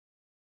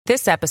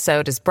This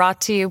episode is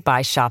brought to you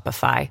by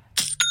Shopify.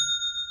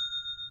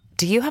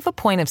 Do you have a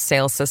point of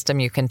sale system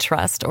you can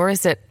trust, or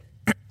is it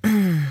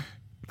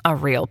a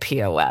real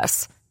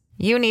POS?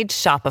 You need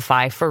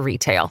Shopify for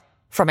retail.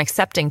 From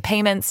accepting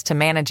payments to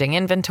managing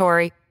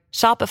inventory,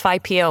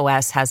 Shopify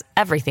POS has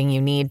everything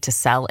you need to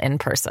sell in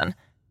person.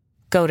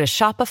 Go to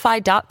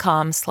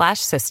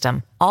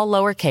shopify.com/system, all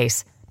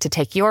lowercase, to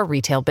take your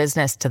retail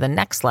business to the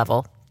next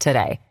level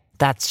today.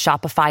 That's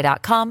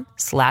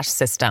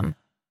shopify.com/system.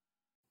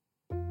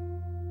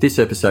 This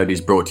episode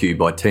is brought to you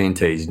by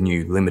TNT's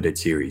new limited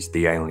series,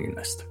 The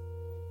Alienist.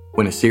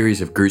 When a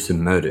series of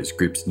gruesome murders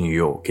grips New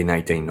York in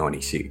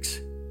 1896,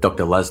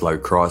 Dr. Laszlo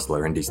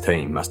Kreisler and his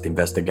team must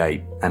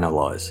investigate,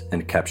 analyse,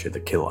 and capture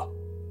the killer.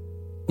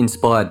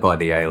 Inspired by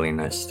The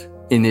Alienist,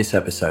 in this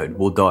episode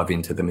we'll dive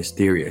into the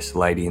mysterious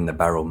Lady in the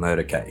Barrel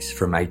murder case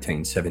from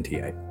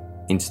 1878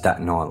 in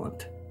Staten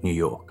Island, New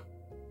York.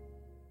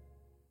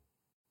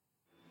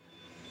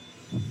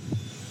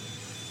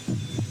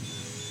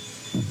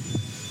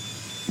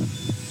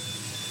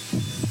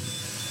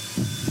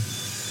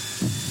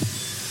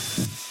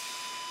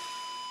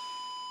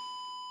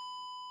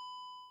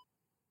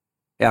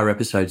 Our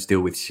episodes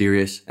deal with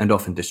serious and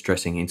often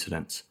distressing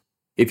incidents.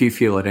 If you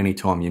feel at any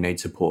time you need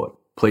support,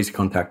 please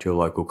contact your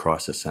local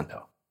crisis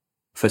centre.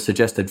 For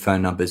suggested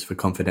phone numbers for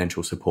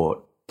confidential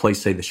support,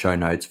 please see the show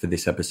notes for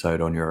this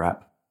episode on your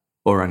app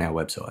or on our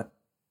website.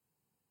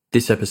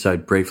 This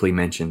episode briefly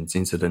mentions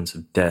incidents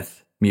of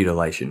death,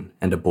 mutilation,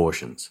 and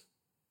abortions.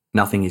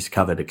 Nothing is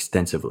covered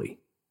extensively,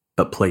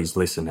 but please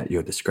listen at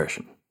your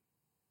discretion.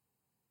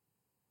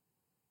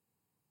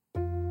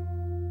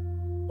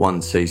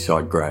 One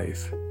Seaside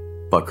Grave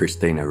by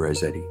Christina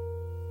Rossetti.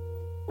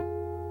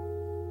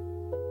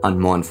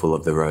 Unmindful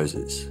of the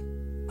roses,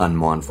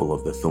 unmindful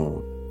of the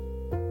thorn,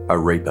 a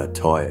reaper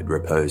tired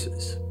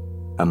reposes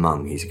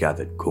among his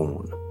gathered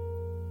corn.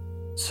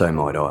 So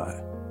might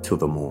I, till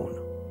the morn.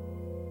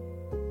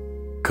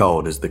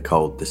 Cold as the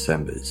cold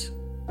Decembers,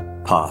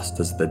 past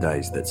as the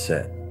days that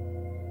set,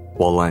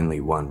 while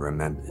only one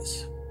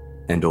remembers,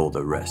 and all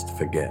the rest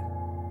forget.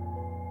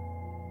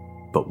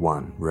 But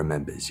one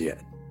remembers yet.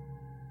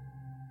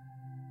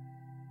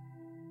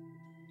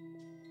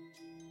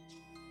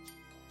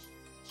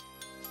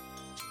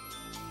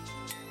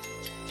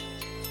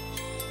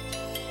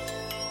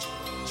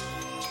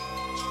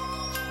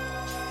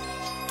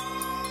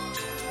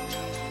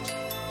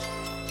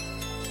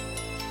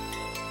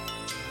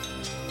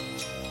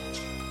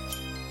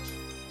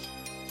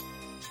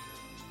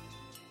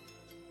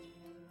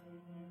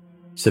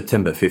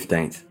 September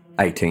 15th,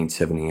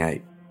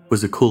 1878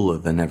 was a cooler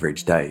than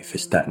average day for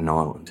Staten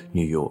Island,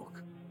 New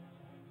York.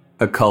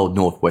 A cold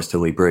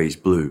northwesterly breeze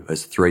blew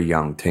as three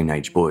young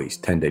teenage boys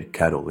tended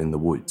cattle in the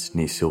woods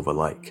near Silver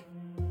Lake.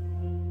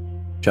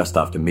 Just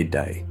after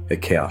midday, a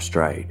cow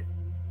strayed,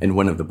 and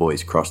one of the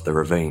boys crossed the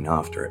ravine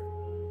after it,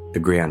 the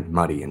ground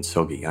muddy and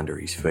soggy under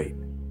his feet.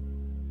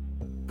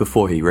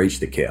 Before he reached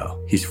the cow,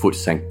 his foot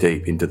sank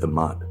deep into the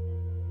mud,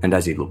 and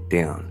as he looked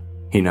down,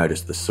 he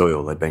noticed the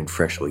soil had been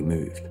freshly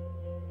moved.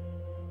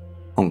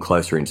 On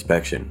closer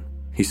inspection,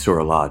 he saw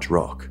a large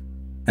rock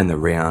and the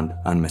round,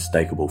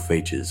 unmistakable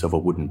features of a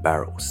wooden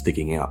barrel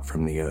sticking out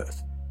from the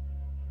earth.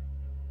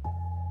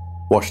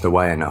 Washed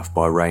away enough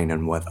by rain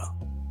and weather,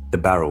 the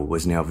barrel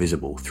was now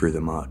visible through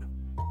the mud.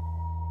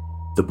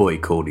 The boy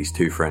called his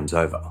two friends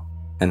over,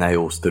 and they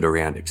all stood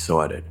around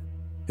excited,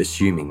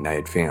 assuming they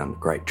had found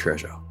great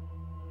treasure.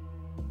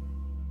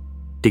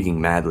 Digging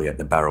madly at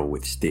the barrel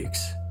with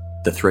sticks,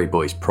 the three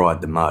boys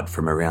pried the mud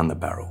from around the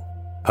barrel,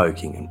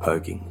 poking and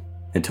poking,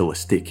 until a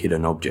stick hit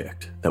an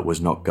object that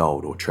was not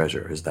gold or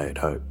treasure as they had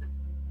hoped.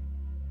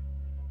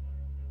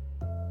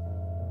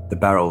 The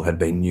barrel had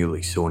been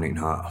newly sawn in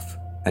half,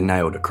 and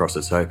nailed across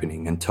its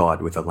opening and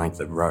tied with a length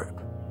of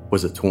rope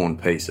was a torn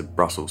piece of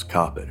Brussels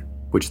carpet,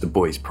 which the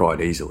boys pried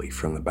easily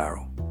from the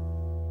barrel.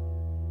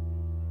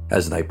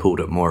 As they pulled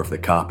at more of the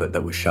carpet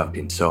that was shoved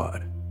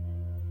inside,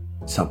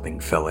 something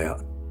fell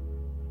out.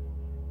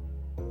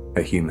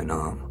 A human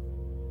arm.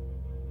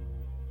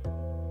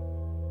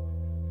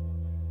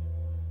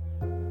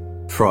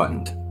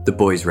 Frightened, the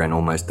boys ran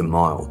almost a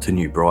mile to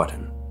New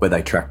Brighton, where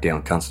they tracked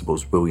down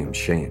Constables William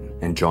Sheehan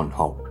and John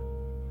Holt.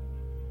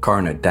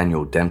 Coroner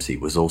Daniel Dempsey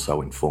was also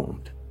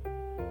informed.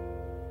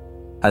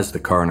 As the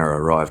coroner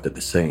arrived at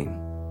the scene,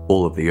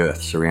 all of the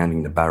earth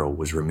surrounding the barrel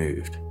was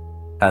removed,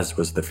 as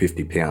was the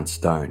 50-pound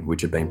stone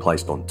which had been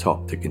placed on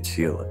top to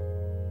conceal it.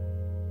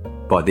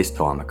 By this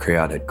time, a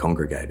crowd had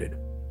congregated,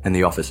 and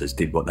the officers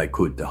did what they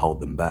could to hold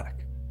them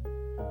back.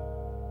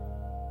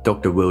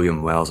 Dr.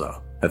 William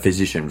Wowser, a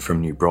physician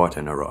from New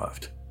Brighton,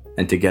 arrived,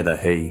 and together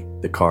he,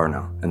 the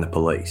coroner, and the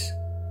police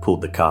pulled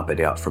the carpet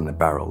out from the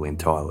barrel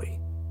entirely.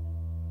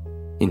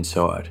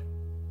 Inside,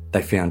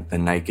 they found the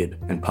naked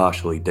and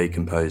partially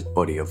decomposed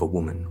body of a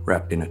woman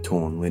wrapped in a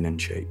torn linen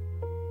sheet.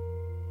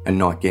 A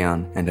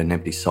nightgown and an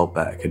empty salt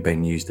bag had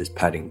been used as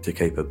padding to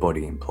keep her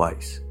body in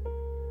place.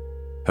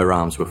 Her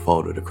arms were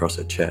folded across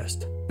her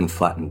chest and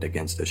flattened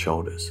against her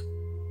shoulders.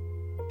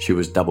 She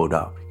was doubled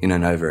up in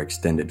an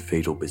overextended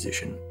fetal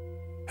position,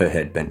 her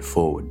head bent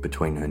forward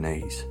between her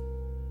knees.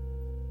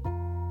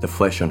 The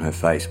flesh on her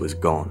face was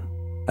gone,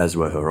 as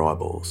were her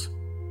eyeballs,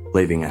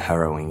 leaving a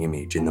harrowing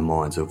image in the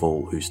minds of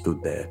all who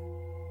stood there.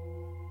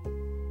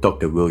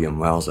 Dr. William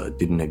Wowser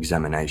did an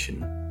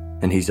examination,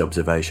 and his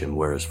observations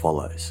were as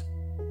follows.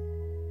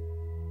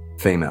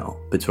 Female,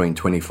 between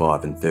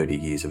 25 and 30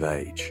 years of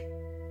age.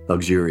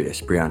 Luxurious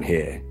brown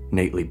hair,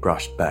 neatly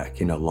brushed back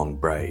in a long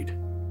braid.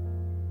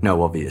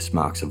 No obvious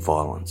marks of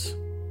violence.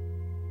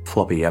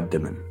 Floppy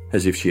abdomen,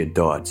 as if she had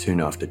died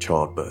soon after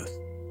childbirth.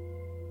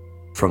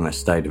 From a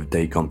state of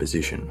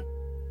decomposition,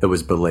 it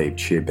was believed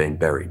she had been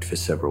buried for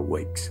several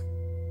weeks.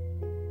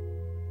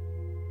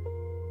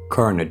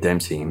 Coroner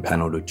Dempsey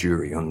impanelled a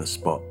jury on the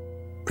spot,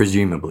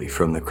 presumably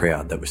from the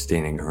crowd that was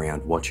standing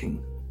around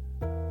watching.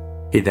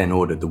 He then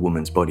ordered the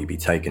woman's body be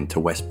taken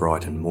to West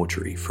Brighton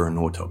mortuary for an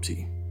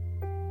autopsy.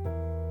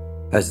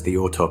 As the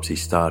autopsy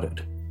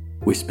started,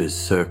 whispers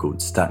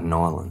circled Staten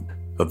Island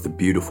of the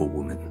beautiful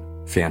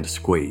woman found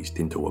squeezed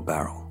into a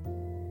barrel.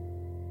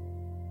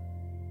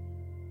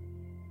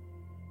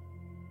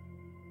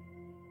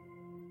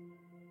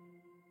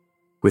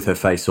 With her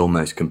face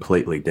almost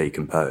completely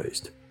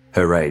decomposed,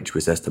 her age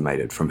was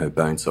estimated from her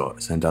bone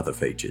size and other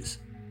features.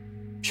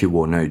 She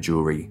wore no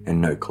jewellery and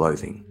no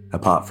clothing,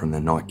 apart from the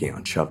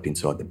nightgown shoved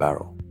inside the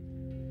barrel.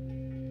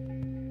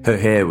 Her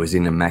hair was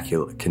in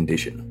immaculate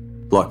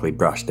condition, likely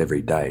brushed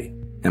every day,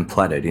 and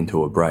plaited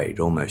into a braid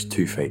almost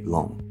 2 feet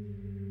long.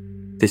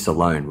 This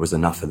alone was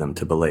enough for them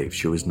to believe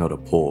she was not a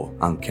poor,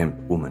 unkempt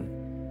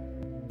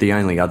woman. The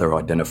only other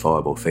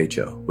identifiable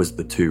feature was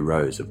the 2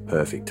 rows of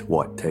perfect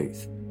white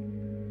teeth.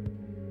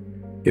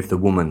 If the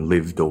woman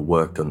lived or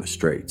worked on the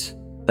streets,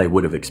 they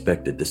would have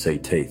expected to see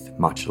teeth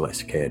much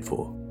less cared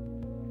for.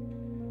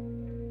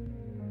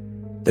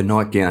 The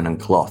nightgown and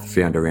cloth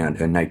found around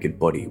her naked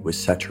body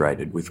was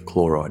saturated with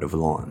chloride of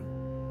lime,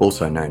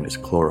 also known as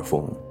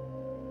chloroform.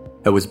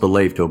 It was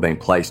believed to have been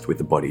placed with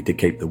the body to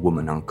keep the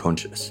woman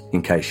unconscious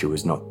in case she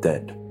was not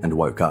dead and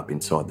woke up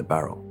inside the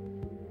barrel.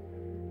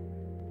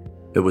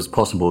 It was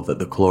possible that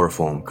the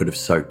chloroform could have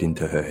soaked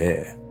into her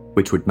hair,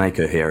 which would make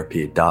her hair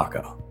appear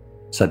darker,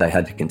 so they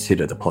had to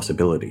consider the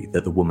possibility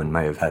that the woman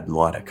may have had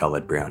lighter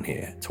coloured brown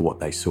hair to what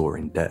they saw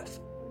in death.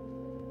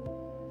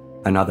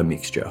 Another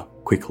mixture,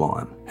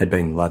 quicklime, had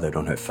been lathered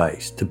on her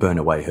face to burn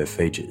away her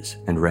features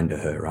and render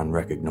her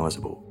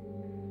unrecognisable.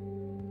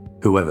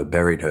 Whoever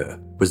buried her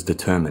was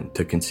determined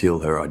to conceal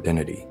her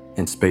identity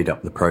and speed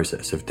up the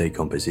process of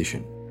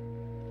decomposition.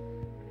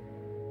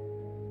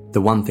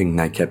 The one thing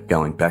they kept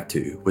going back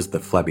to was the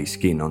flabby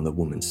skin on the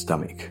woman's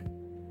stomach.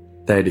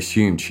 They had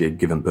assumed she had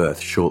given birth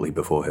shortly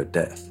before her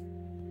death,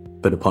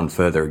 but upon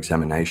further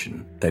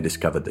examination, they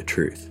discovered the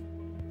truth.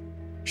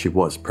 She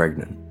was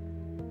pregnant,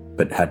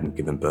 but hadn't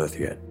given birth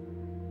yet.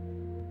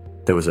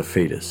 There was a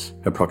fetus,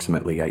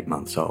 approximately 8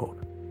 months old.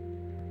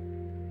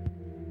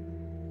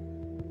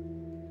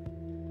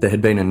 There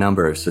had been a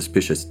number of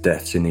suspicious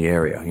deaths in the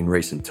area in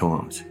recent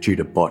times due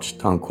to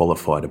botched,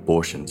 unqualified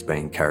abortions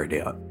being carried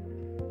out.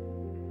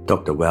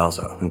 Dr.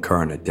 Wowser and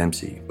Coroner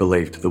Dempsey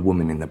believed the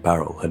woman in the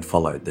barrel had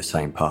followed the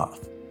same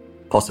path,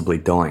 possibly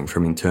dying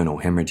from internal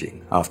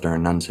hemorrhaging after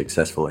an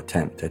unsuccessful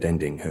attempt at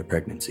ending her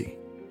pregnancy.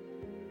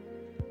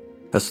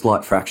 A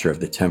slight fracture of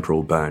the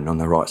temporal bone on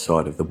the right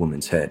side of the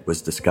woman's head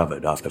was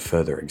discovered after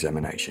further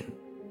examination.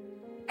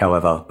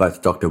 However,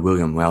 both Dr.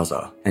 William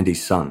Wowser and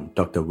his son,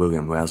 Dr.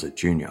 William Wowser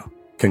Jr.,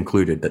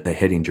 concluded that the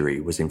head injury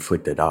was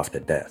inflicted after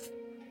death.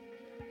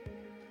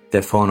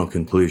 Their final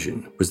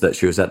conclusion was that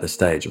she was at the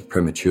stage of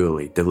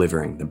prematurely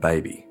delivering the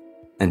baby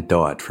and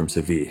died from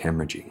severe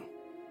hemorrhaging.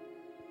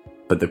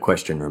 But the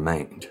question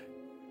remained,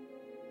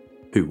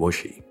 who was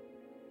she?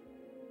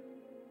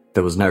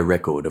 There was no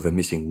record of a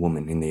missing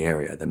woman in the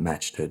area that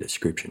matched her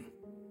description,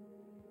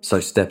 so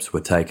steps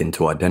were taken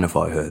to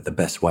identify her the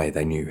best way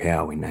they knew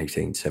how in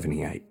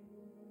 1878.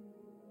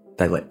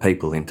 They let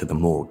people into the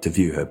morgue to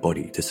view her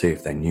body to see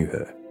if they knew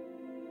her.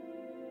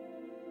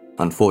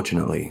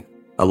 Unfortunately,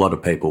 a lot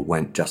of people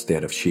went just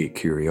out of sheer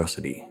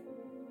curiosity,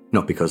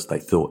 not because they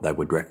thought they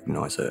would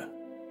recognise her.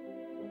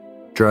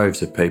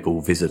 Droves of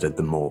people visited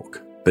the morgue,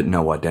 but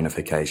no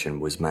identification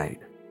was made.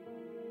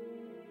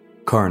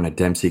 Coroner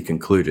Dempsey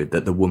concluded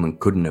that the woman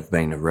couldn't have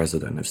been a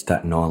resident of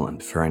Staten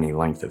Island for any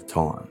length of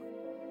time,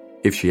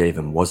 if she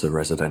even was a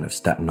resident of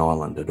Staten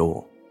Island at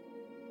all.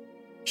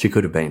 She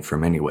could have been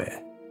from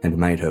anywhere and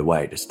made her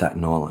way to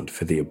Staten Island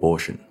for the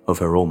abortion of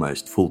her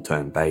almost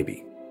full-term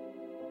baby,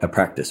 a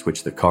practice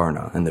which the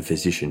coroner and the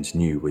physicians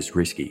knew was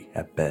risky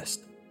at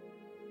best.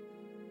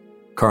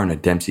 Coroner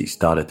Dempsey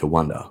started to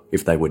wonder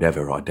if they would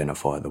ever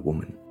identify the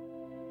woman.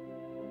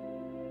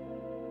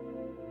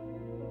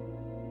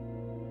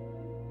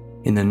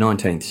 In the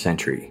 19th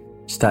century,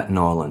 Staten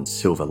Island's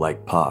Silver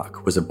Lake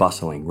Park was a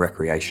bustling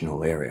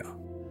recreational area.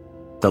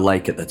 The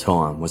lake at the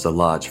time was a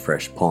large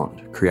fresh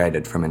pond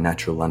created from a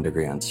natural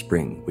underground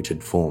spring which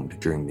had formed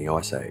during the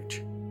Ice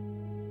Age.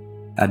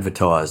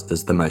 Advertised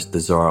as the most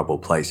desirable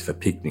place for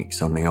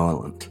picnics on the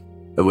island,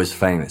 it was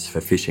famous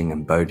for fishing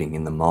and boating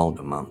in the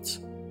milder months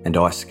and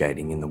ice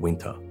skating in the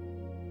winter.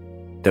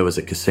 There was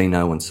a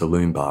casino and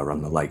saloon bar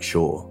on the lake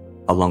shore,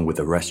 along with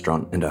a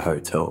restaurant and a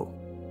hotel,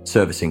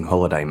 servicing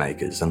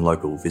holidaymakers and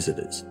local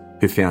visitors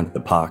who found the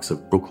parks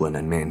of Brooklyn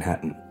and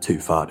Manhattan too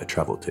far to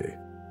travel to.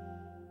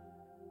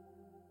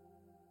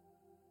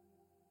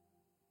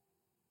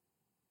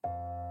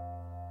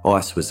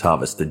 Ice was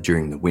harvested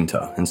during the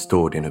winter and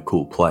stored in a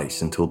cool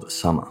place until the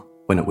summer,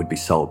 when it would be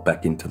sold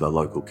back into the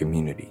local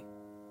community.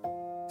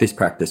 This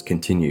practice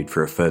continued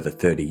for a further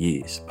 30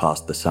 years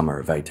past the summer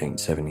of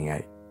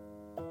 1878.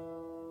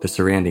 The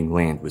surrounding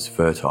land was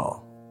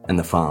fertile, and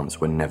the farms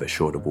were never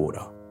short of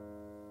water.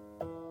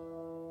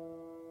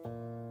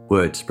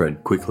 Word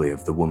spread quickly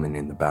of the woman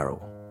in the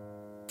barrel,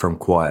 from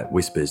quiet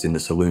whispers in the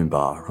saloon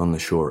bar on the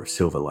shore of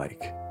Silver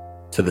Lake,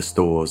 to the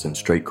stores and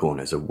street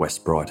corners of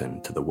West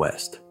Brighton to the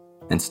west,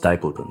 and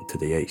Stapleton to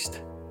the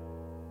east.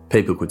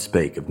 People could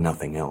speak of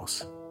nothing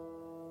else.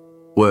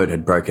 Word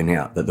had broken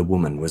out that the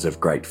woman was of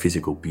great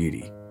physical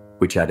beauty,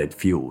 which added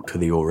fuel to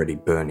the already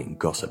burning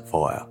gossip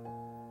fire.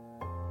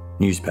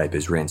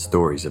 Newspapers ran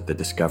stories of the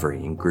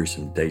discovery in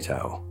gruesome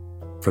detail,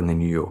 from the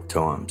New York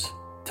Times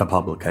to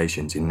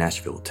publications in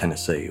Nashville,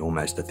 Tennessee,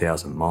 almost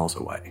 1,000 miles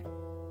away.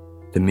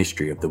 The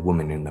mystery of the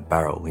woman in the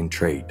barrel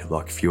intrigued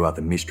like few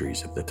other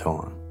mysteries of the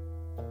time.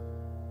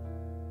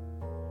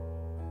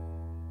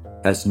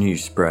 As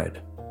news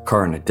spread,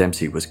 Coroner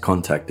Dempsey was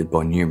contacted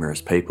by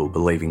numerous people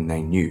believing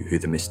they knew who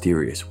the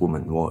mysterious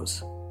woman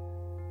was.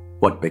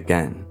 What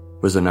began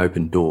was an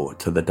open door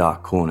to the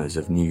dark corners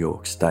of New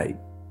York State,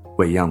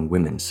 where young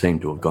women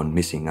seemed to have gone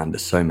missing under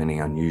so many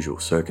unusual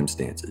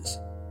circumstances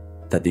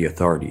that the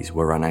authorities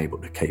were unable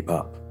to keep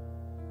up.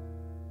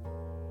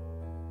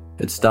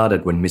 It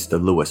started when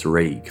Mr. Lewis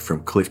Reig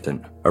from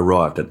Clifton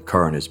arrived at the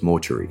coroner's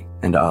mortuary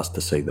and asked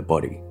to see the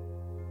body.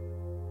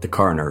 The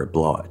coroner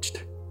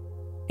obliged.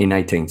 In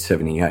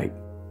 1878,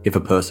 if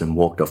a person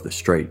walked off the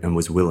street and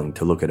was willing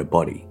to look at a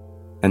body,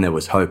 and there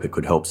was hope it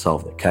could help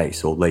solve the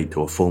case or lead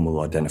to a formal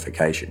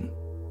identification,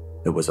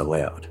 it was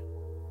allowed,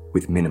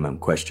 with minimum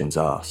questions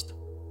asked.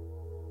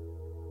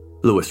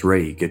 Lewis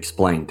Reig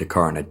explained to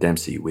Coroner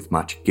Dempsey with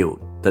much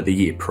guilt that the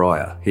year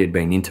prior he had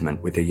been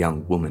intimate with a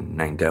young woman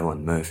named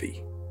Ellen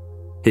Murphy.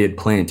 He had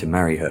planned to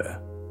marry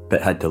her,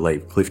 but had to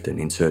leave Clifton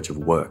in search of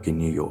work in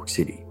New York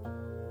City.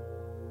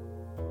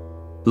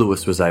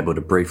 Lewis was able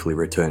to briefly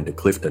return to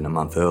Clifton a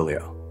month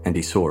earlier, and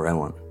he saw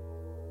Ellen.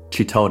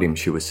 She told him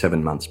she was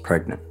 7 months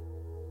pregnant.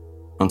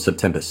 On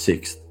September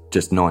 6th,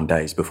 just 9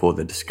 days before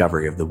the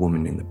discovery of the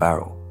woman in the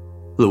barrel,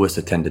 Lewis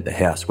attended the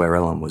house where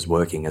Ellen was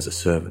working as a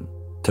servant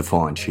to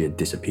find she had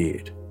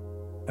disappeared,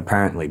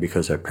 apparently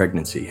because her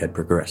pregnancy had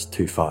progressed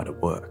too far to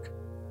work.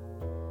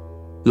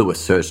 Lewis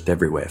searched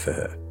everywhere for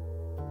her.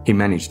 He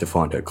managed to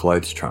find her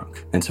clothes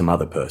trunk and some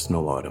other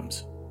personal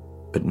items,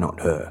 but not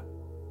her.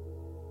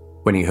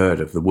 When he heard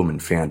of the woman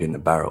found in the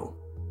barrel,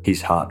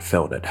 his heart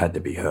felt it had to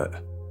be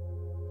her.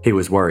 He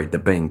was worried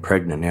that being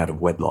pregnant out of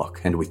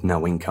wedlock and with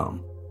no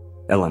income,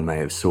 Ellen may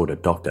have sought a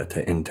doctor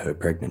to end her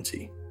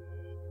pregnancy.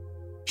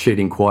 She had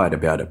inquired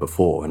about it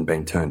before and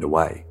been turned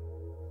away,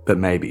 but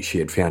maybe she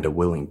had found a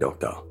willing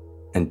doctor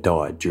and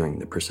died during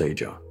the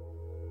procedure.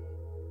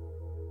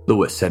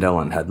 Lewis said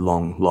Ellen had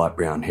long, light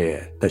brown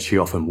hair that she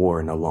often wore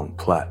in a long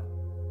plait,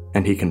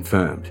 and he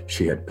confirmed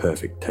she had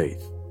perfect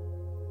teeth.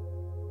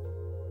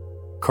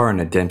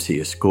 Coroner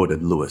Dempsey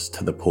escorted Lewis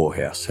to the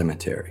poorhouse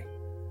cemetery.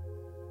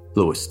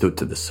 Lewis stood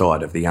to the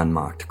side of the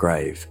unmarked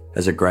grave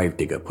as a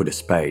gravedigger put a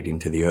spade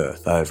into the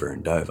earth over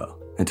and over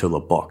until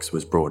a box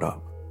was brought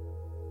up.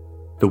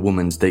 The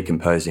woman's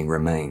decomposing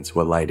remains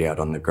were laid out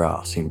on the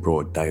grass in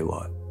broad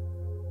daylight.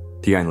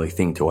 The only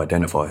thing to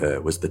identify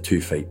her was the 2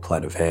 feet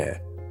plait of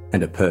hair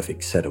and a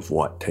perfect set of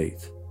white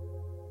teeth.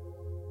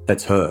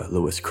 "That's her,"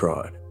 Lewis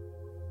cried.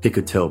 He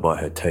could tell by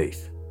her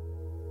teeth.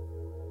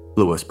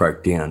 Lewis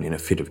broke down in a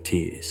fit of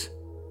tears,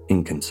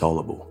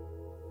 inconsolable.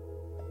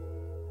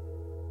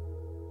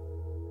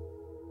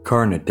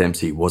 Coroner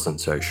Dempsey wasn't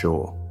so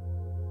sure.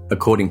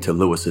 According to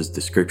Lewis's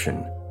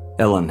description,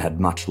 Ellen had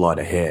much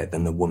lighter hair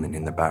than the woman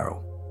in the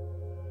barrel.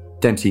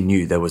 Dempsey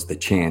knew there was the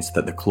chance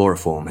that the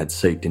chloroform had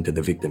seeped into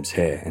the victim's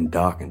hair and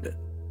darkened it,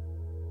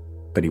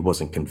 but he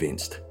wasn't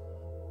convinced.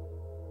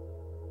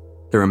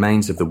 The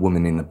remains of the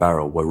woman in the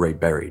barrel were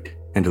reburied,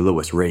 and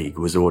Lewis Reig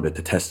was ordered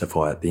to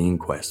testify at the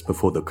inquest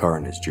before the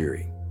coroner's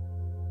jury.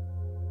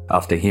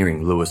 After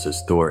hearing Lewis's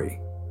story,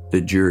 the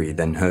jury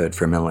then heard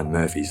from Ellen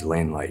Murphy's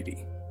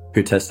landlady,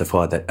 who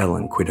testified that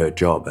Ellen quit her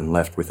job and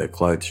left with her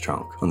clothes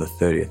trunk on the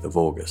 30th of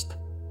August,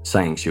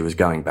 saying she was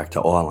going back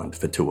to Ireland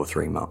for 2 or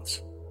 3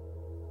 months.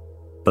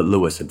 But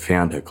Lewis had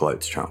found her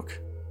clothes trunk.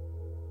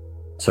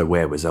 So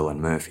where was Ellen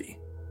Murphy?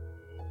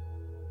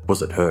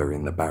 Was it her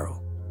in the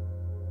barrel?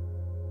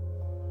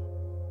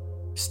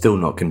 Still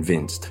not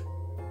convinced,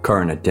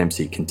 Coroner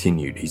Dempsey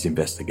continued his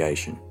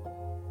investigation.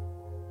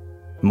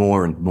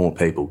 More and more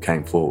people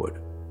came forward,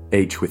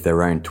 each with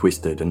their own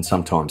twisted and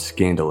sometimes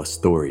scandalous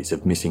stories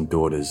of missing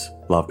daughters,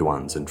 loved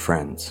ones and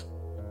friends.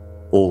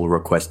 All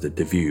requested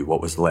to view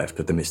what was left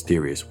of the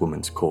mysterious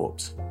woman's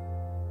corpse.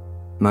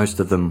 Most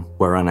of them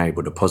were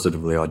unable to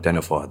positively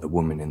identify the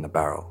woman in the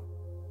barrel.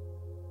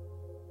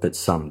 but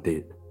some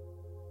did.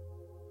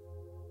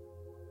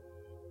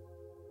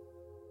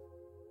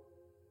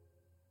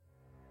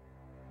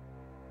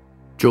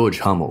 George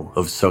Hummel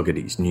of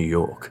Saugerties, New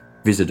York,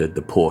 visited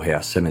the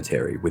Poorhouse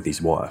Cemetery with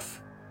his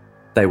wife.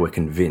 They were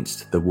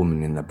convinced the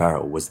woman in the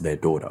barrel was their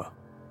daughter,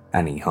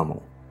 Annie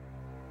Hummel.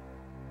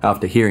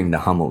 After hearing the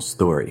Hummel's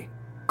story,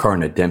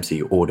 Coroner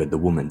Dempsey ordered the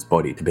woman's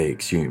body to be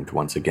exhumed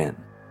once again.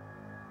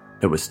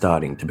 It was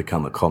starting to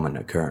become a common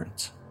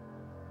occurrence.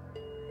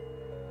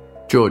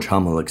 George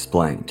Hummel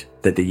explained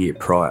that the year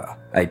prior,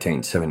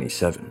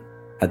 1877,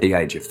 at the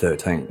age of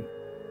 13,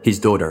 his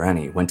daughter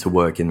Annie went to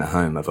work in the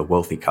home of a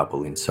wealthy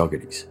couple in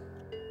Saugerties.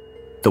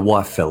 The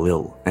wife fell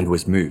ill and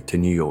was moved to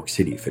New York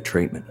City for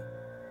treatment.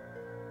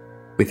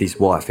 With his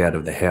wife out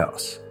of the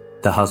house,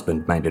 the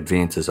husband made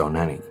advances on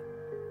Annie,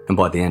 and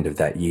by the end of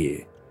that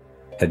year,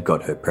 had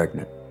got her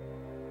pregnant.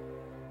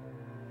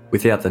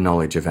 Without the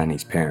knowledge of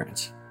Annie's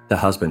parents, the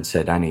husband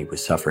said Annie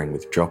was suffering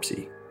with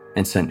dropsy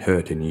and sent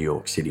her to New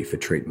York City for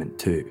treatment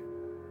too.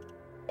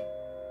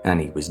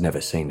 Annie was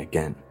never seen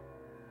again,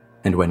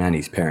 and when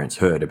Annie's parents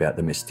heard about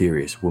the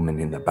mysterious woman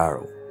in the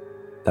barrel,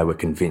 they were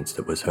convinced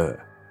it was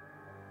her.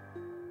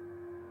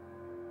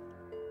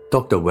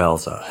 Dr.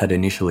 Walser had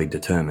initially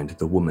determined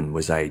the woman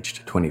was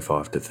aged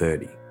 25 to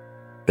 30,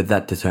 but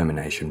that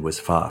determination was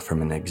far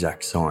from an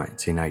exact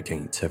science in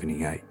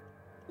 1878.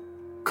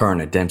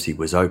 Coroner Dempsey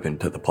was open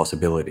to the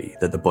possibility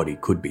that the body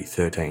could be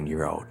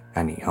 13-year-old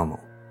Annie Hummel.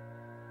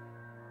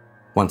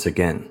 Once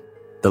again,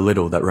 the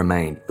little that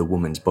remained of the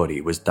woman's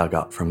body was dug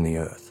up from the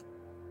earth.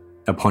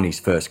 Upon his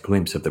first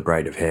glimpse of the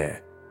braid of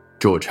hair,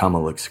 George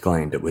Hummel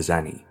exclaimed it was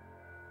Annie,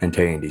 and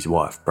he and his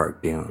wife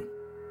broke down.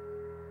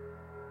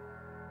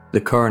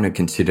 The coroner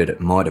considered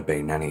it might have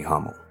been Annie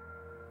Hummel,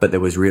 but there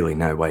was really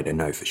no way to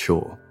know for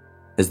sure,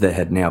 as there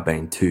had now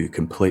been two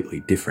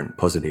completely different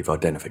positive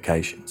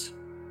identifications.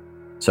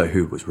 So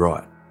who was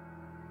right?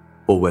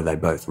 Or were they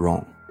both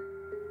wrong?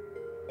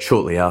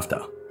 Shortly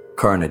after,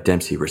 Coroner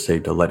Dempsey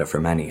received a letter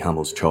from Annie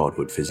Hummel's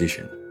childhood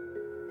physician.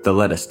 The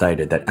letter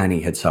stated that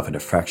Annie had suffered a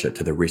fracture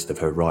to the wrist of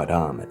her right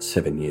arm at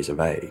 7 years of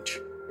age.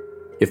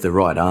 If the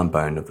right arm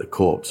bone of the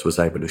corpse was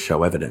able to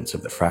show evidence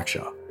of the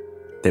fracture,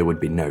 there would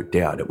be no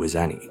doubt it was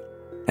Annie,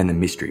 and the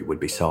mystery would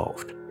be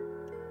solved.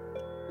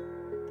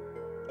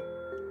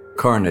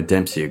 Coroner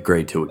Dempsey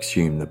agreed to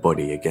exhume the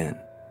body again.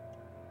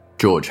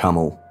 George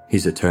Hummel,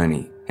 his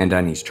attorney, and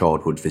Annie's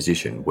childhood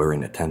physician were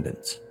in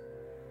attendance.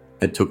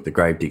 It took the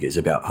gravediggers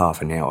about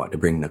half an hour to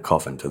bring the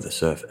coffin to the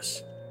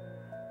surface.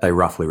 They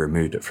roughly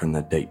removed it from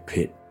the deep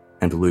pit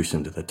and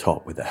loosened the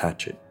top with a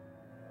hatchet.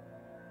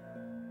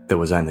 There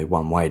was only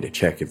one way to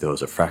check if there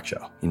was a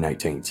fracture in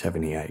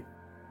 1878.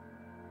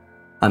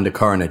 Under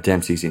Coroner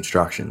Dempsey's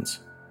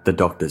instructions, the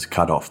doctors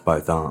cut off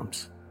both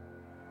arms.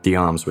 The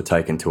arms were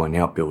taken to an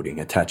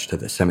outbuilding attached to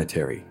the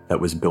cemetery that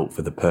was built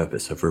for the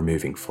purpose of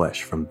removing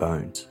flesh from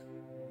bones.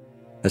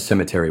 A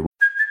cemetery.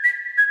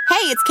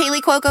 Hey, it's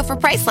Kaylee Cuoco for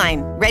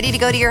Priceline. Ready to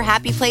go to your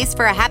happy place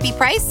for a happy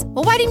price?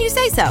 Well, why didn't you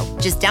say so?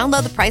 Just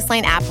download the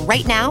Priceline app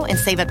right now and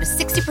save up to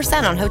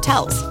 60% on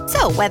hotels.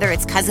 So whether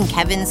it's Cousin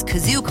Kevin's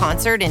Kazoo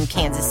Concert in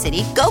Kansas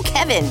City, go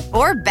Kevin,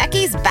 or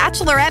Becky's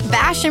Bachelorette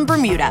Bash in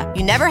Bermuda,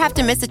 you never have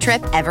to miss a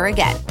trip ever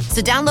again.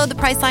 So download the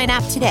Priceline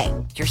app today.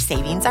 Your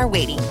savings are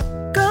waiting.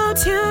 Go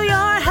to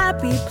your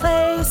happy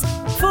place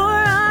for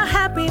a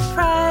happy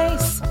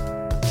price.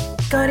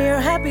 Go to your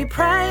happy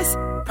price,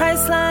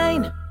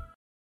 Priceline.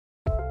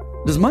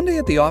 Does Monday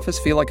at the office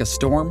feel like a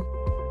storm?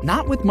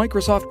 Not with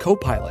Microsoft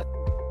Copilot.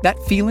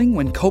 That feeling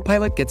when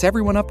Copilot gets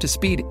everyone up to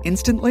speed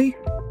instantly?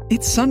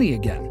 It's sunny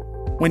again.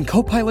 When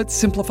Copilot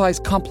simplifies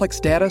complex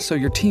data so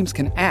your teams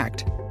can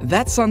act,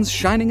 that sun's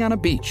shining on a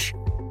beach.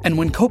 And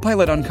when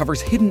Copilot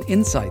uncovers hidden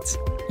insights,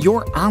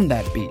 you're on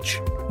that beach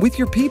with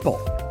your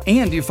people,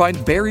 and you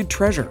find buried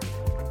treasure.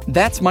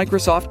 That's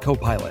Microsoft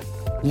Copilot.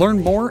 Learn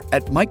more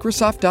at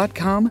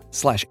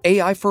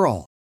Microsoft.com/AI for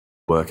all.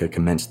 Worker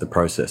commenced the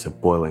process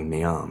of boiling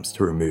the arms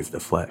to remove the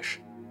flesh.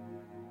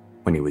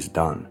 When he was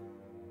done,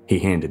 he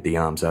handed the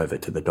arms over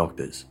to the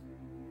doctors.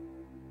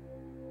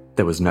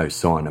 There was no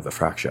sign of a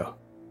fracture.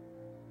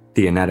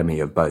 The anatomy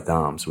of both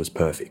arms was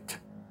perfect.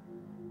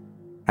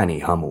 Annie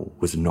Hummel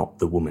was not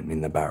the woman in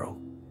the barrel.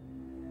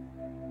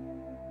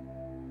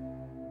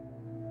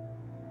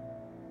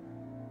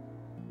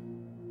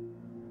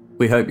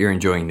 We hope you're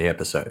enjoying the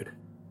episode.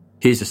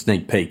 Here's a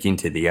sneak peek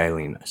into The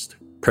Alienist,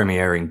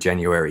 premiering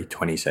January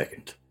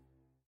 22nd.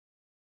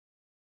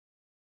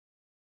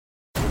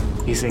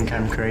 You think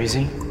I'm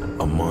crazy?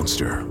 A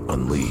monster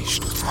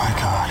unleashed. My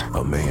God.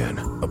 A man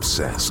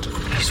obsessed.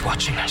 He's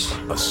watching us.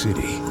 A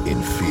city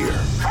in fear.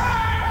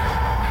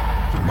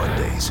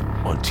 Mondays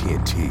on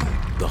TNT,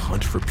 the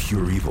hunt for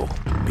pure evil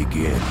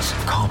begins.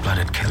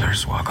 Cold-blooded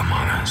killers walk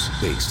among us.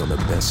 Based on the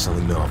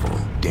best-selling novel,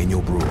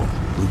 Daniel Bruhl,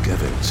 Luke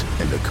Evans,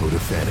 and Dakota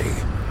Fanning.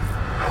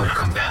 What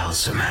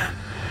compels a man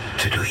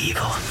to do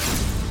evil?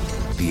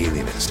 The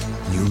Alienist,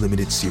 new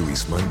limited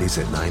series Mondays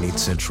at 9/8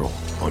 Central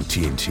on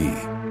TNT.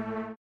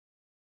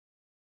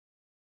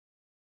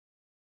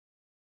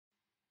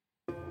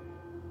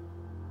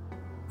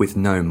 With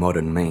no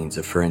modern means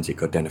of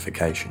forensic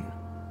identification,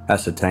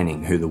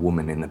 ascertaining who the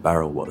woman in the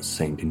barrel was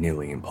seemed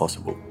nearly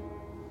impossible.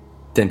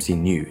 Dempsey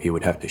knew he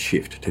would have to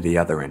shift to the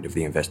other end of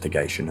the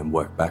investigation and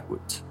work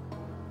backwards.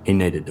 He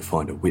needed to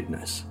find a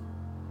witness,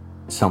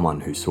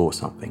 someone who saw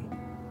something.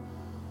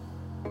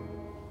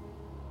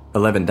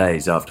 11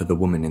 days after the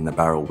woman in the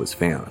barrel was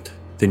found,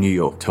 the New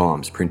York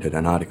Times printed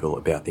an article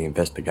about the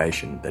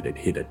investigation that had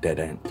hit a dead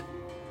end.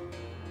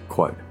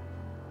 Quote,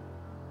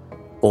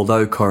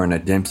 "Although Coroner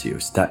Dempsey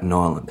of Staten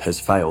Island has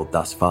failed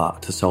thus far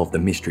to solve the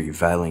mystery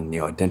veiling the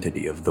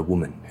identity of the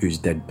woman whose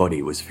dead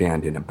body was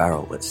found in a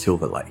barrel at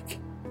Silver Lake,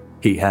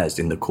 he has,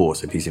 in the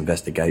course of his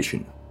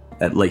investigation,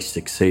 at least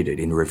succeeded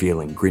in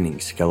revealing grinning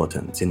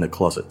skeletons in the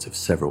closets of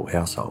several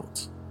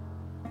households.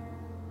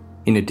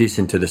 In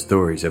addition to the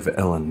stories of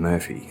Ellen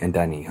Murphy and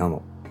Annie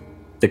Hummel,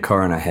 the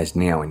coroner has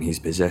now in his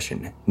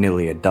possession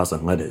nearly a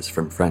dozen letters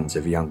from friends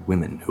of young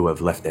women who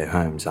have left their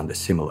homes under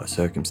similar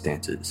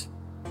circumstances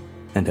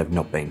and have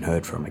not been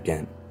heard from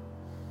again."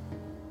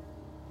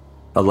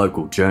 A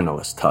local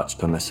journalist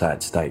touched on the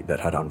sad state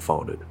that had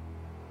unfolded.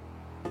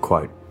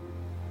 Quote,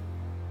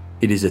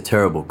 "It is a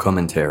terrible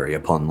commentary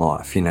upon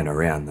life in and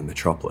around the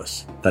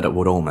metropolis that it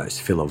would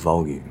almost fill a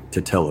volume to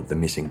tell of the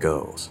missing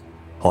girls,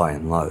 high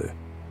and low,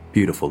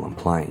 beautiful and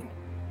plain,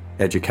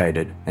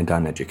 educated and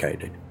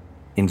uneducated,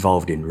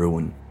 involved in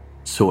ruin,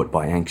 sought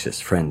by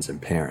anxious friends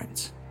and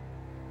parents.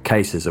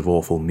 Cases of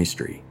awful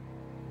mystery,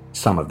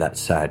 some of that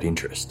sad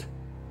interest,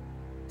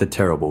 the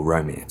terrible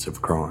romance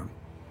of crime."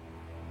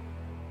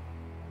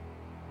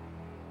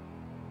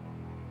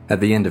 At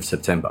the end of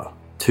September,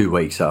 2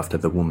 weeks after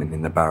the woman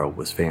in the barrel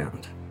was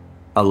found,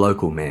 a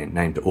local man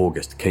named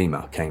August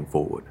Keemer came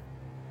forward.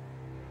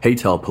 He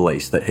told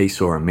police that he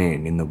saw a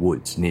man in the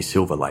woods near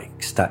Silver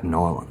Lake, Staten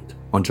Island,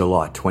 on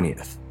July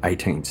 20th,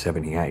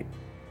 1878.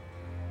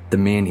 The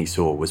man he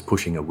saw was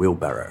pushing a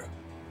wheelbarrow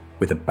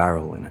with a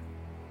barrel in it.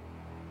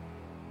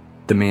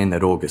 The man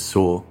that August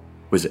saw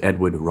was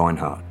Edward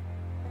Reinhardt.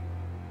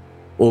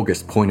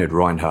 August pointed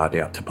Reinhardt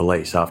out to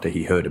police after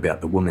he heard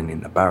about the woman in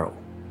the barrel,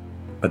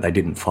 but they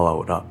didn't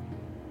follow it up.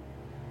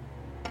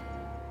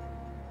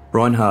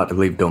 Reinhardt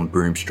lived on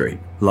Broome Street,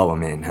 Lower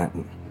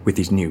Manhattan, with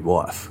his new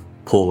wife,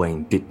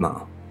 Pauline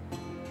Dittmar.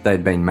 They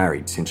had been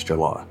married since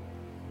July.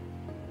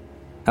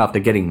 After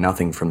getting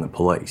nothing from the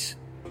police,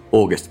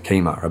 August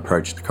Keemer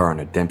approached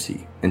Coroner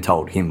Dempsey and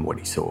told him what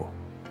he saw.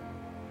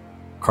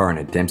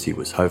 Coroner Dempsey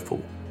was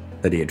hopeful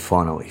that he had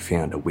finally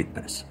found a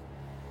witness.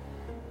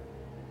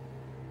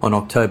 On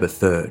October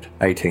 3rd,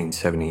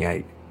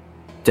 1878,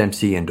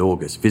 Dempsey and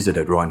August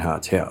visited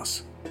Reinhardt's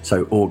house,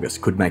 so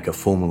August could make a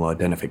formal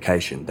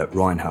identification that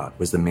Reinhardt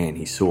was the man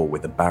he saw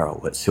with a barrel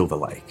at Silver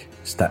Lake,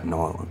 Staten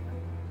Island.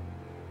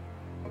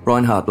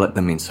 Reinhardt let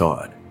them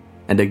inside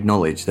and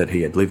acknowledged that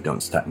he had lived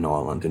on Staten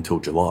Island until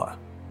July.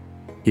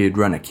 He had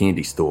run a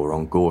candy store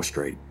on Gore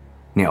Street,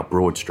 now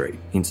Broad Street,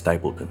 in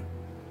Stapleton.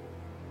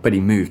 But he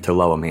moved to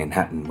Lower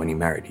Manhattan when he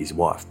married his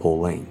wife,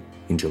 Pauline,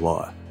 in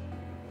July.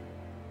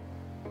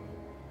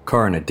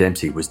 Coroner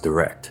Dempsey was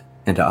direct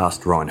and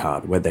asked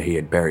Reinhardt whether he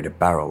had buried a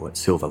barrel at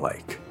Silver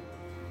Lake.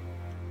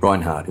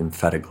 Reinhardt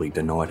emphatically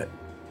denied it.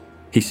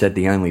 He said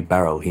the only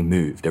barrel he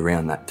moved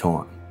around that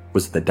time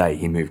was the day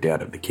he moved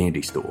out of the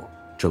candy store,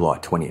 July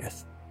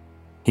 20th.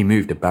 He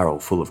moved a barrel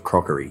full of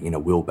crockery in a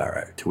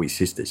wheelbarrow to his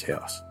sister's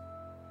house.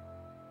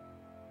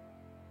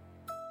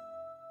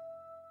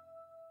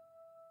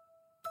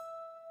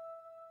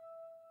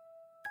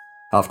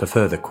 After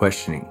further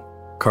questioning,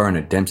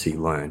 Coroner Dempsey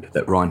learned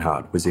that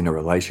Reinhardt was in a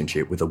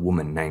relationship with a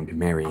woman named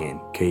Mary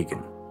Ann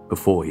Keegan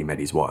before he met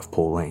his wife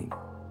Pauline.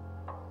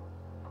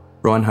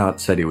 Reinhardt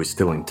said he was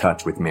still in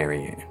touch with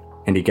Mary Ann,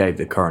 and he gave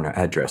the coroner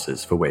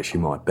addresses for where she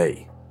might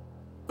be.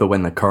 But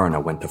when the coroner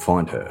went to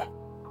find her,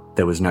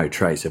 there was no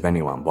trace of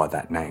anyone by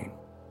that name.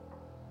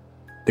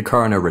 The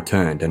coroner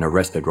returned and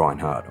arrested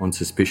Reinhardt on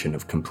suspicion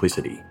of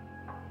complicity.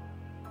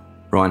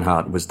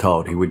 Reinhardt was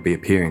told he would be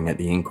appearing at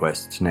the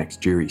inquest's next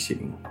jury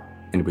sitting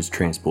and was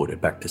transported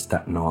back to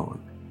Staten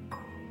Island.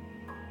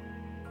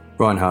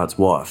 Reinhardt's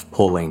wife,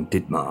 Pauline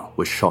Dittmar,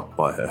 was shocked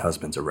by her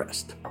husband's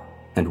arrest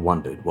and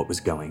wondered what was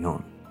going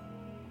on.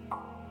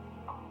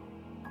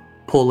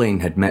 Pauline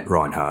had met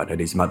Reinhardt at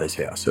his mother's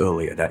house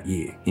earlier that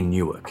year in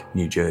Newark,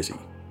 New Jersey.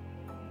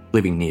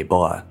 Living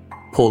nearby,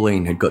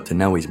 Pauline had got to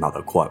know his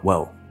mother quite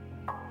well.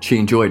 She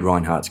enjoyed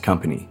Reinhardt's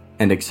company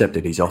and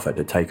accepted his offer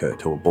to take her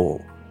to a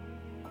ball.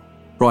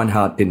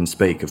 Reinhardt didn't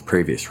speak of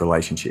previous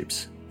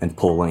relationships, and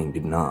Pauline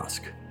didn't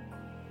ask.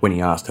 When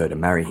he asked her to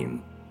marry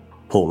him,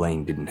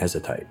 Pauline didn't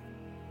hesitate.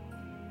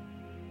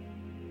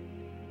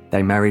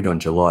 They married on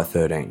July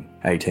 13,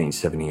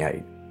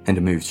 1878,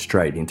 and moved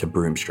straight into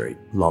Broome Street,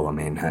 Lower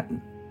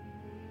Manhattan.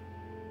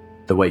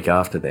 The week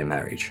after their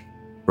marriage,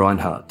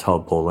 Reinhardt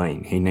told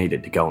Pauline he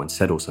needed to go and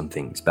settle some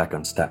things back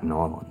on Staten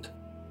Island.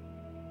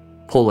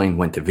 Pauline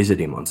went to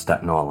visit him on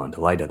Staten Island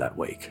later that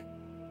week,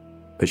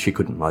 but she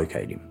couldn't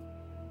locate him.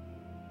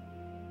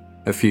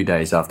 A few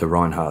days after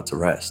Reinhardt's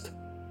arrest,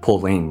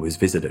 Pauline was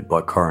visited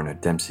by Coroner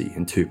Dempsey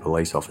and 2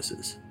 police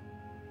officers.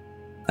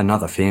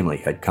 Another family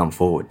had come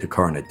forward to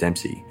Coroner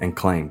Dempsey and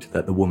claimed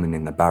that the woman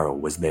in the barrel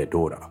was their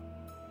daughter,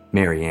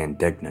 Mary Ann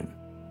Degnan.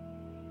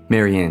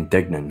 Mary Ann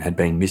Degnan had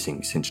been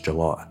missing since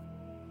July.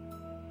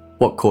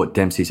 What caught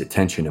Dempsey's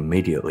attention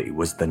immediately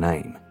was the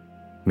name,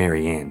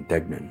 Mary Ann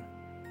Degnan.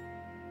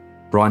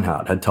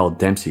 Reinhardt had told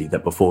Dempsey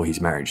that before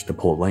his marriage to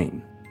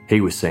Pauline, he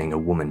was seeing a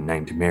woman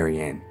named Mary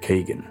Ann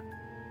Keegan.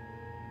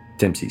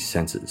 Dempsey's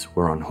senses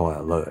were on high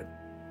alert.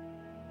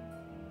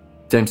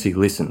 Dempsey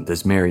listened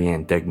as Mary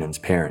Ann Degnan's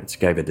parents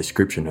gave a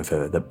description of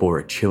her that bore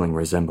a chilling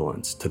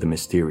resemblance to the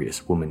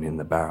mysterious woman in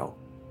the barrel.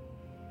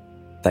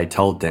 They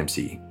told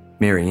Dempsey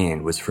Mary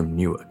Ann was from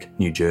Newark,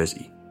 New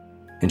Jersey,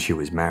 and she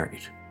was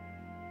married.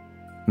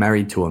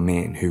 Married to a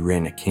man who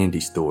ran a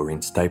candy store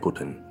in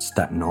Stapleton,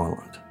 Staten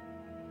Island.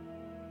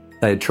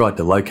 They had tried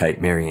to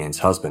locate Mary Ann's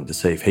husband to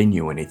see if he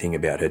knew anything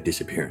about her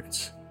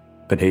disappearance,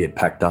 but he had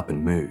packed up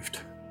and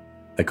moved.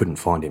 They couldn't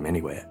find him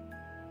anywhere.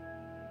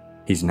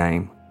 His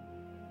name?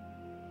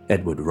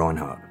 Edward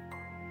Reinhardt.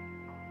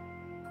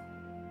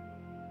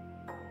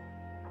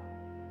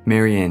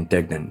 Mary Ann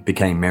Degnan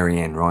became Mary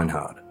Ann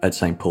Reinhardt at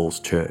St. Paul's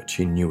Church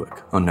in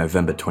Newark on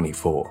November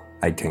 24,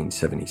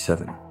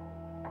 1877.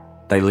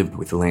 They lived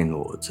with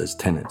landlords as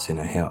tenants in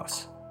a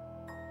house.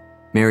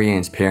 Mary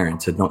Ann's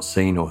parents had not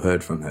seen or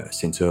heard from her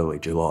since early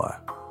July,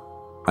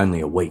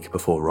 only a week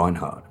before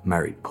Reinhardt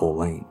married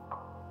Pauline.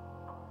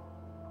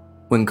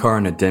 When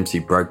Coroner Dempsey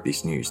broke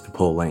this news to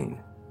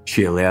Pauline,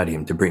 she allowed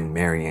him to bring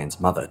Mary Ann's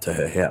mother to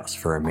her house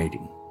for a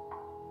meeting.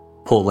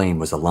 Pauline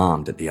was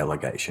alarmed at the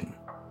allegation,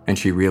 and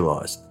she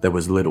realised there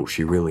was little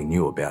she really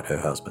knew about her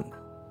husband.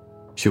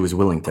 She was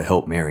willing to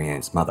help Mary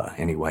Ann's mother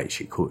any way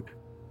she could.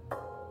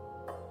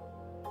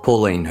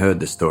 Pauline heard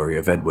the story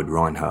of Edward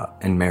Reinhardt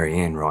and Mary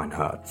Ann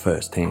Reinhardt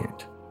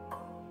firsthand.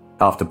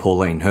 After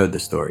Pauline heard the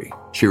story,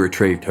 she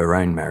retrieved her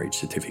own marriage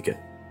certificate,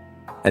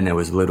 and there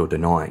was little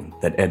denying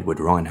that Edward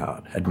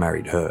Reinhardt had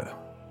married her,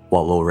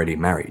 while already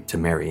married to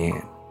Mary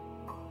Ann.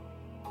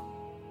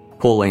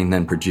 Pauline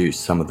then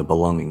produced some of the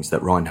belongings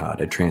that Reinhardt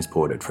had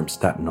transported from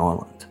Staten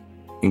Island,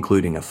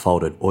 including a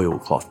folded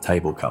oilcloth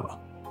table cover.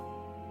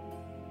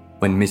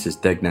 When Mrs.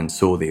 Degnan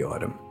saw the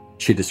item,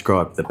 she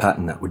described the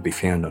pattern that would be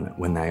found on it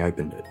when they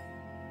opened it.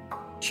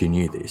 She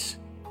knew this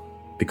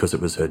because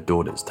it was her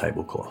daughter's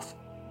tablecloth.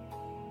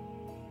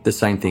 The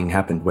same thing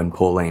happened when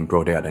Pauline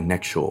brought out a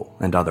neck shawl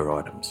and other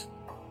items.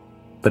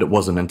 But it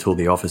wasn't until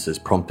the officers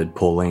prompted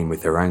Pauline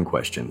with their own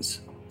questions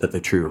that the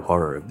true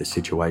horror of the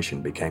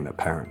situation became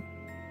apparent.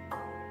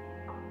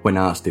 When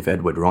asked if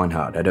Edward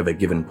Reinhardt had ever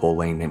given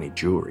Pauline any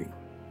jewellery,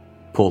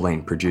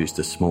 Pauline produced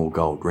a small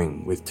gold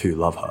ring with 2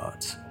 love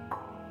hearts,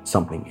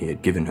 something he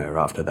had given her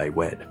after they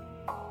wed.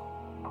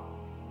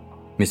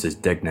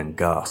 Mrs. Degnan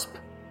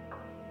gasped.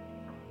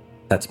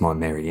 "That's my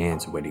Mary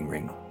Ann's wedding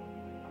ring."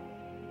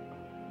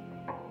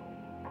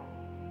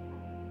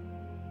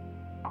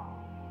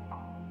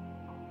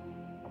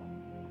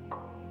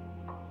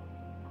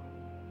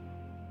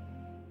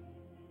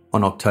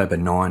 On October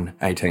 9,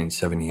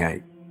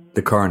 1878,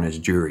 the coroner's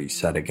jury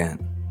sat again.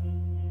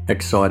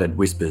 Excited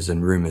whispers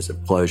and rumours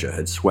of closure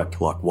had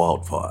swept like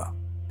wildfire,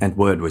 and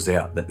word was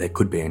out that there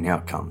could be an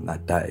outcome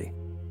that day.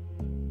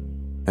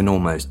 An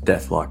almost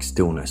death-like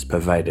stillness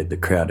pervaded the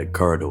crowded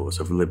corridors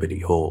of Liberty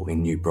Hall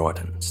in New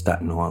Brighton,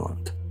 Staten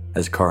Island,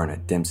 as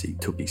Coroner Dempsey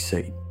took his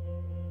seat.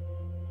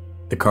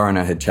 The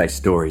coroner had chased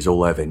stories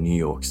all over New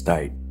York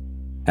State,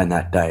 and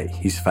that day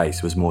his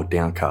face was more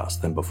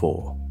downcast than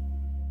before,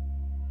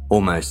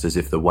 almost as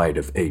if the weight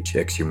of each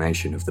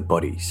exhumation of the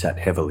body sat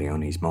heavily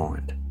on his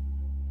mind.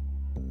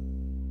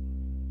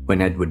 When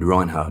Edward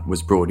Reinhardt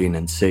was brought in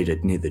and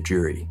seated near the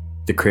jury,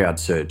 the crowd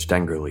surged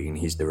angrily in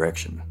his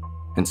direction,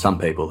 and some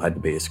people had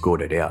to be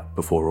escorted out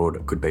before order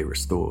could be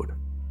restored.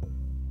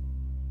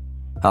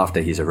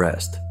 After his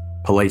arrest,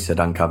 police had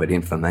uncovered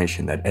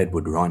information that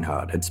Edward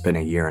Reinhardt had spent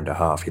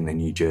 1.5 years in the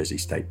New Jersey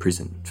State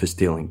Prison for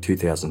stealing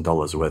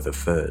 $2,000 worth of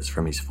furs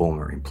from his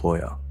former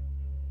employer,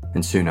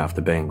 and soon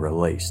after being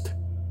released,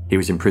 he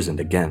was imprisoned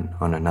again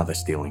on another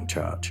stealing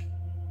charge.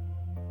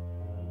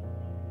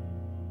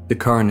 The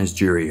coroner's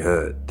jury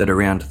heard that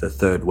around the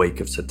 3rd week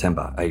of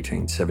September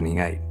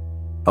 1878,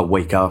 a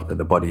week after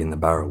the body in the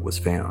barrel was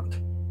found,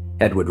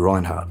 Edward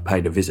Reinhardt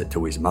paid a visit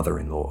to his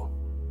mother-in-law,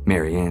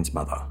 Mary Ann's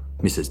mother,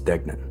 Mrs.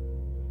 Degnan,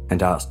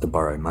 and asked to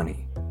borrow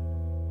money.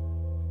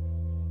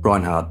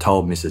 Reinhardt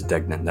told Mrs.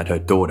 Degnan that her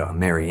daughter,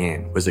 Mary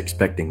Ann, was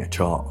expecting a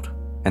child,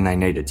 and they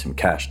needed some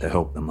cash to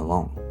help them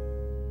along.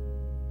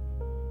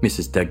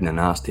 Mrs. Degnan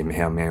asked him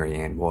how Mary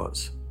Ann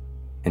was,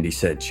 and he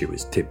said she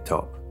was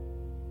tip-top.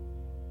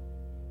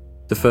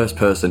 The first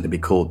person to be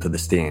called to the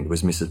stand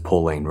was Mrs.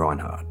 Pauline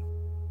Reinhardt.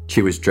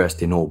 She was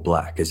dressed in all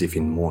black as if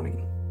in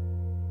mourning.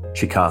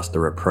 She cast a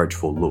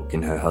reproachful look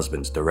in her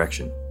husband's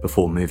direction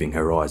before moving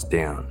her eyes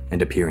down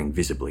and appearing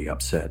visibly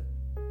upset.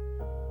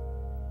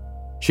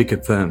 She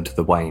confirmed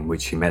the way in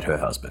which she met her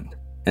husband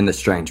and the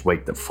strange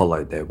week that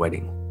followed their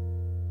wedding.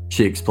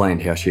 She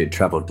explained how she had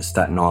travelled to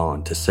Staten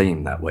Island to see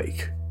him that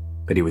week,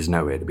 but he was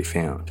nowhere to be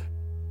found.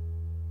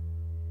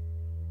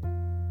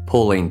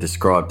 Pauline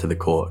described to the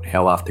court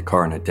how after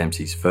Coroner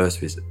Dempsey's first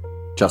visit,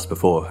 just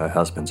before her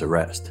husband's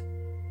arrest,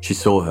 she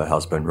saw her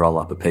husband roll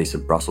up a piece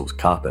of Brussels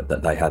carpet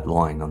that they had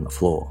lying on the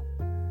floor.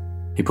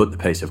 He put the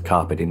piece of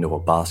carpet into a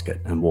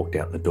basket and walked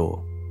out the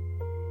door.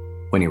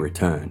 When he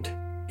returned,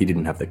 he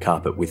didn't have the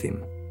carpet with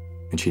him,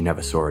 and she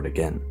never saw it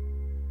again.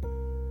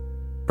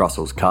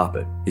 Brussels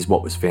carpet is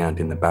what was found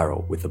in the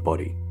barrel with the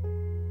body.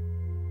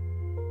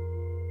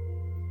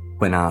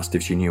 When asked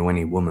if she knew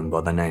any woman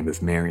by the name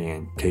of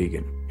Marianne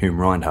Keegan, whom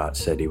Reinhardt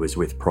said he was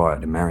with prior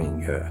to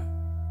marrying her,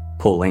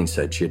 Pauline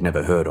said she had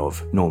never heard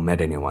of nor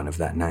met anyone of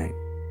that name.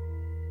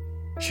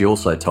 She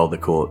also told the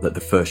court that the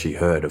first she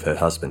heard of her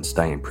husband's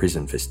stay in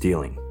prison for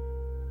stealing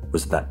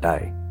was that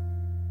day.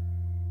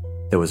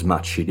 There was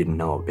much she didn't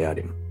know about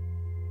him.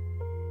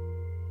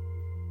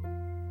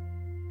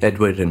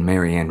 Edward and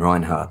Marianne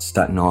Reinhardt,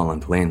 Staten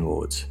Island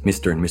landlords,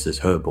 Mr. and Mrs.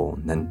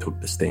 Herborn, then took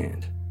the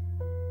stand.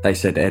 They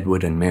said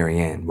Edward and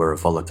Marianne were a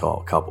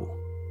volatile couple.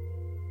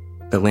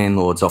 The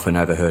landlords often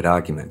overheard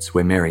arguments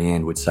where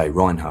Marianne would say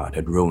Reinhardt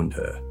had ruined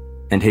her,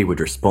 and he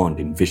would respond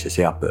in vicious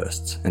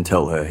outbursts and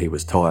tell her he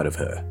was tired of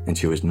her and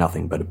she was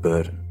nothing but a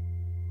burden.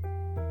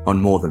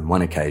 On more than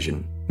one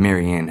occasion,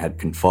 Marianne had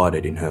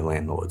confided in her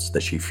landlords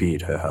that she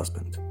feared her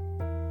husband.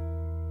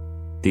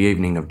 The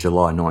evening of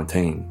July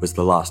 19 was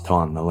the last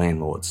time the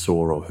landlords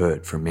saw or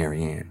heard from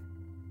Marianne.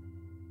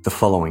 The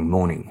following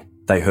morning,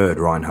 they heard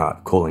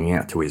Reinhardt calling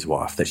out to his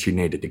wife that she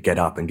needed to get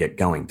up and get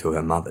going to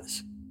her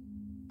mother's,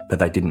 but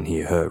they didn't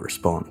hear her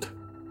respond.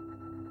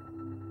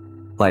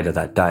 Later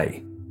that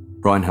day,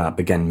 Reinhardt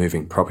began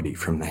moving property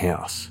from the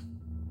house.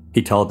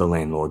 He told the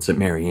landlords that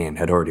Marianne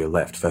had already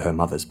left for her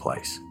mother's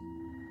place.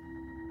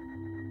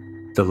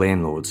 The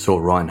landlords saw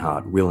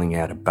Reinhardt wheeling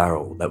out a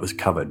barrel that was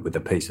covered with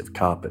a piece of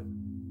carpet.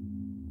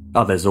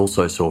 Others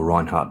also saw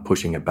Reinhardt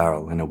pushing a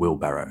barrel in a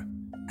wheelbarrow,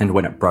 and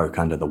when it broke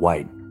under the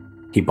weight,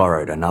 he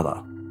borrowed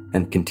another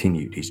and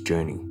continued his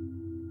journey.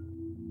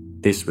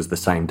 This was the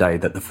same day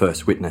that the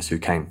first witness who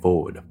came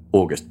forward,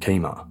 August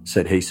Keemer,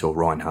 said he saw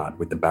Reinhardt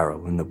with the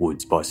barrel in the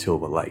woods by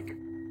Silver Lake.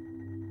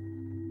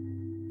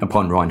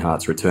 Upon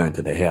Reinhardt's return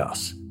to the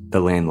house, the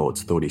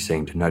landlords thought he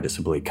seemed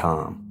noticeably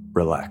calm,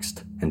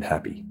 relaxed, and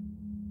happy.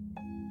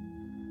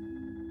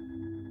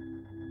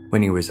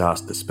 When he was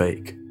asked to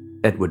speak,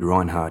 Edward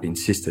Reinhardt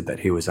insisted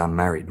that he was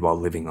unmarried while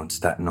living on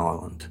Staten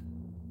Island.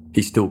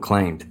 He still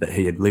claimed that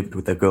he had lived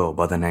with a girl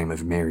by the name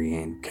of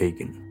Marianne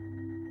Keegan.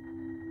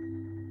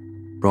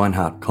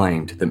 Reinhardt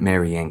claimed that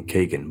Marianne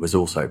Keegan was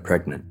also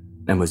pregnant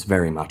and was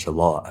very much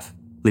alive,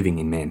 living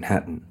in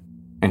Manhattan,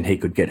 and he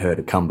could get her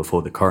to come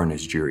before the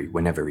coroner's jury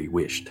whenever he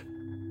wished.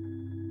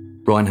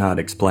 Reinhardt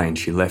explained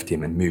she left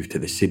him and moved to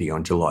the city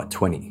on July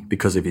 20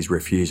 because of his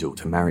refusal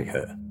to marry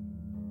her.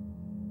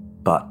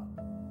 But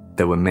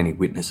there were many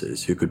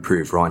witnesses who could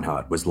prove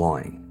Reinhardt was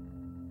lying,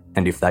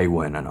 and if they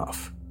weren't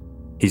enough,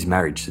 his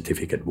marriage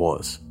certificate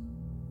was.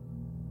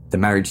 The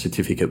marriage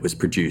certificate was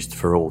produced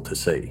for all to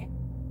see.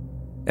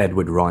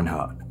 Edward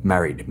Reinhardt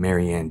married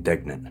Marianne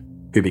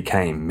Degnan, who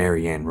became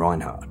Marianne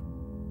Reinhardt.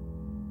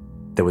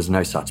 There was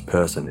no such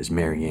person as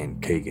Marianne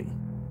Keegan.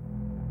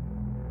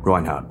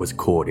 Reinhardt was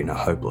caught in a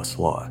hopeless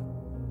lie.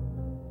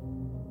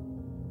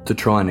 To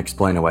try and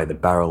explain away the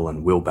barrel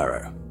and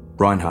wheelbarrow,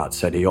 Reinhardt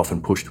said he often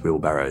pushed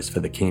wheelbarrows for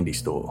the candy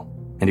store,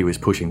 and he was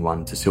pushing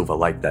one to Silver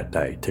Lake that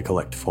day to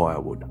collect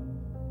firewood.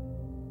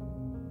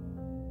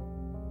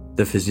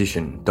 The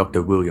physician,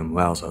 Dr. William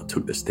Wowser,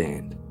 took the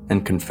stand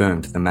and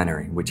confirmed the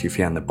manner in which he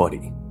found the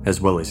body, as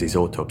well as his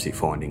autopsy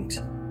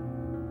findings.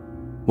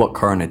 What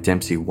Coroner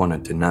Dempsey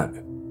wanted to know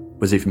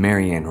was if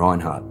Marianne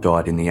Reinhardt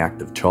died in the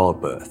act of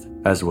childbirth,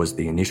 as was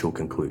the initial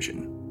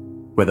conclusion,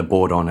 whether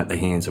brought on at the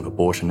hands of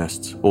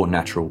abortionists or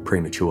natural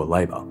premature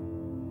labour.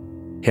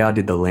 How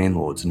did the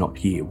landlords not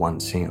hear one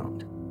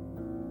sound?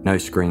 No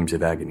screams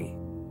of agony.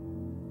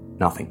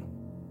 Nothing.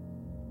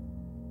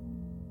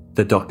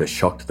 The doctor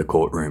shocked the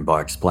courtroom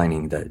by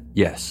explaining that,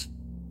 yes,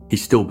 he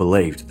still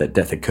believed that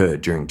death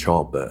occurred during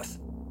childbirth,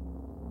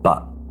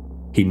 but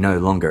he no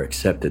longer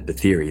accepted the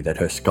theory that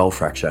her skull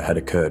fracture had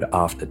occurred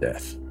after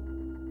death,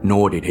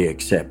 nor did he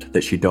accept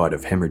that she died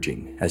of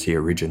hemorrhaging as he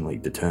originally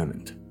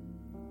determined.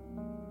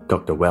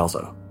 Dr.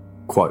 Wowser,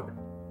 quote,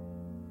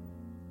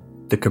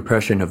 "The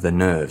compression of the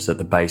nerves at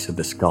the base of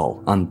the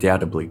skull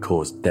undoubtedly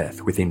caused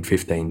death within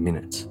 15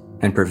 minutes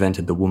and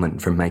prevented the woman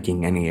from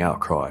making any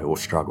outcry or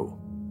struggle.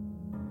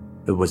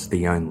 It was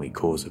the only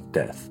cause of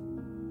death."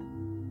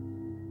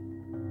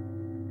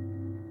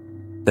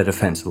 The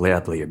defence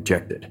loudly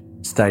objected,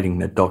 stating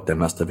the doctor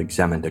must have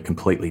examined a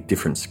completely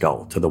different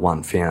skull to the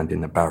one found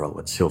in the barrel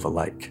at Silver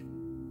Lake.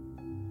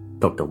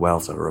 Dr.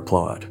 Wowser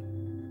replied,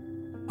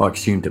 "I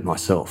exhumed it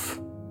myself.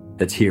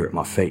 It's here at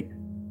my feet."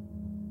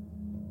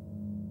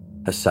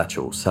 A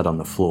satchel sat on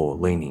the floor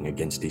leaning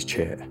against his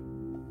chair.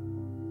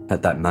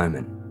 At that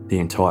moment, the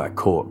entire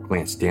court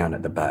glanced down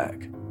at the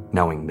bag,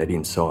 knowing that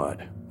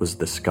inside was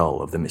the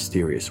skull of the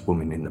mysterious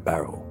woman in the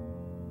barrel,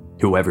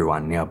 who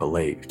everyone now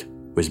believed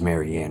was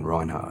Marianne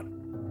Reinhardt.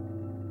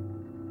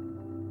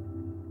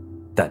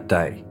 That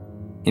day,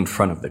 in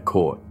front of the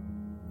court,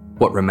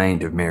 what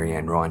remained of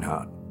Marianne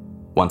Reinhardt,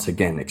 once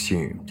again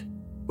exhumed,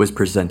 was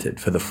presented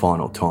for the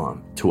final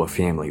time to a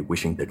family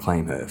wishing to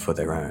claim her for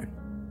their own.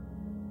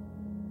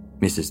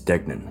 Mrs.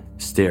 Degnan,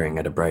 staring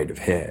at a braid of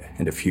hair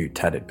and a few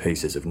tattered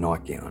pieces of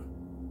nightgown,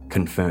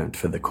 confirmed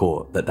for the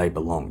court that they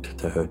belonged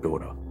to her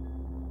daughter.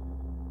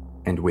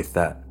 And with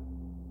that,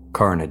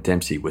 Coroner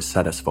Dempsey was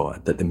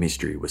satisfied that the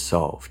mystery was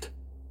solved.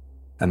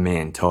 A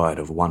man tired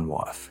of one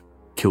wife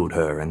killed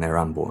her and their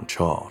unborn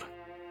child,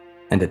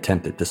 and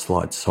attempted to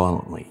slide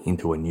silently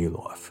into a new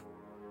life.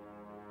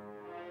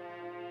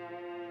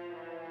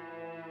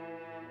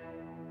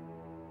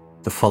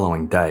 The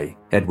following day,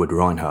 Edward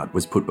Reinhardt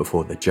was put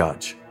before the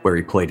judge, where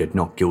he pleaded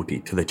not guilty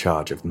to the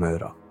charge of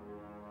murder.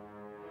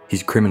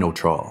 His criminal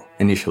trial,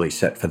 initially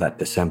set for that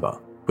December,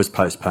 was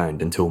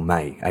postponed until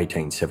May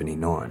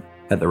 1879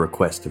 at the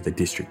request of the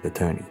district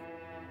attorney.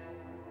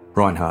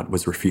 Reinhardt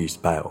was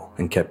refused bail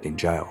and kept in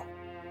jail.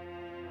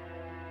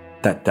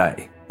 That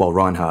day, while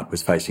Reinhardt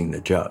was facing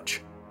the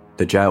judge,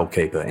 the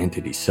jailkeeper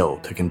entered his cell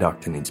to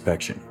conduct an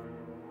inspection,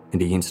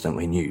 and he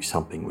instantly knew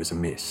something was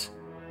amiss.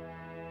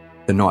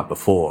 The night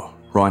before,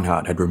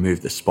 Reinhardt had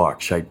removed the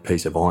spike-shaped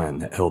piece of iron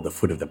that held the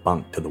foot of the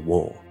bunk to the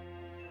wall.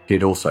 He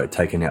had also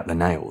taken out the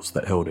nails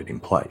that held it in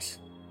place.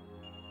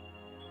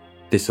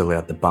 This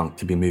allowed the bunk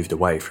to be moved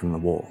away from the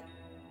wall.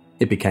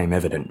 It became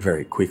evident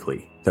very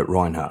quickly that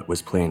Reinhardt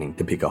was planning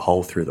to pick a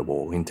hole through the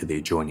wall into the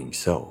adjoining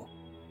cell,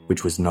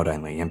 which was not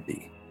only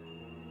empty,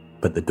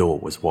 but the door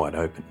was wide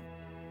open.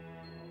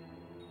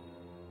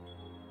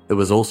 It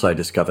was also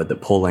discovered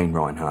that Pauline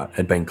Reinhardt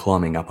had been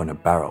climbing up on a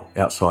barrel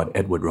outside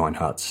Edward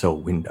Reinhardt's cell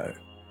window,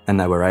 and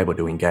they were able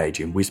to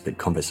engage in whispered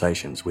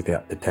conversations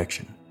without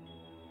detection.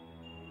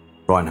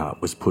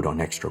 Reinhardt was put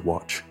on extra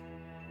watch.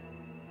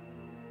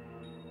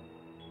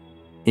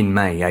 In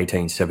May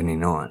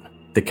 1879,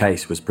 the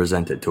case was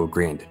presented to a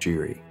grand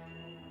jury.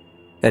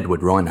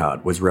 Edward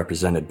Reinhardt was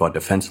represented by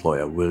defence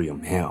lawyer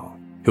William Howe,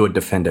 who had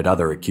defended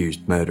other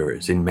accused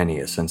murderers in many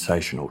a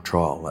sensational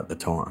trial at the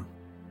time.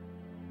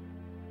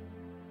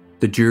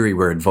 The jury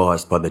were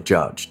advised by the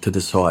judge to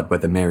decide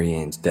whether Mary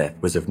Ann's death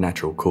was of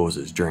natural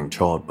causes during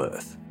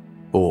childbirth,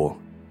 or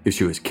if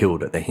she was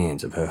killed at the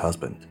hands of her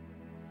husband.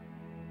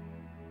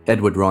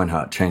 Edward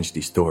Reinhardt changed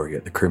his story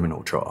at the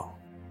criminal trial.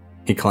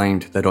 He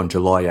claimed that on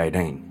July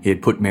 18, he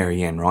had put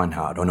Mary Ann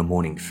Reinhardt on a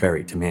morning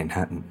ferry to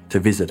Manhattan to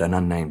visit an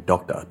unnamed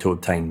doctor to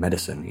obtain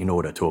medicine in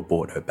order to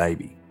abort her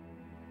baby.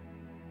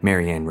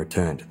 Mary Ann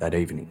returned that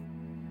evening.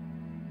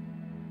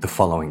 The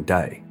following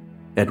day,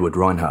 Edward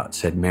Reinhardt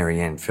said Mary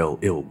Ann fell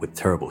ill with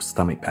terrible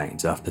stomach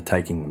pains after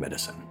taking the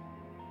medicine.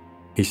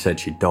 He said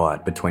she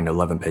died between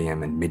 11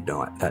 p.m. and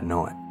midnight that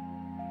night.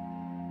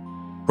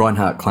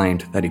 Reinhardt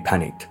claimed that he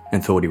panicked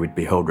and thought he would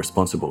be held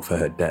responsible for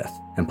her death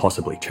and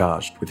possibly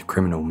charged with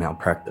criminal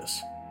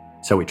malpractice,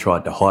 so he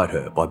tried to hide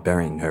her by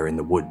burying her in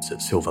the woods at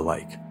Silver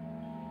Lake.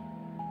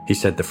 He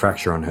said the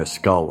fracture on her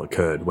skull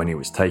occurred when he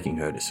was taking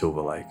her to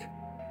Silver Lake.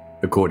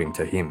 According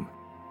to him,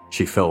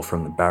 she fell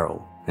from the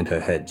barrel and her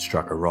head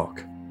struck a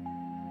rock.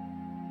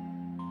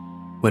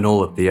 When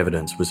all of the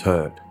evidence was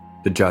heard,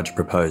 the judge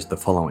proposed the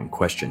following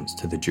questions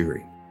to the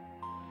jury.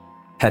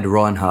 Had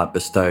Reinhardt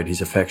bestowed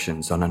his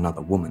affections on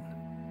another woman?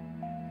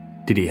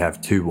 Did he have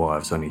two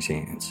wives on his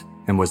hands,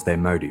 and was their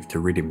motive to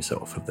rid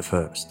himself of the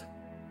first?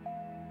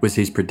 Was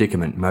his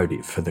predicament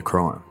motive for the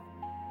crime?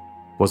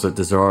 Was it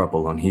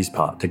desirable on his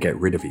part to get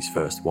rid of his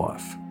first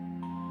wife?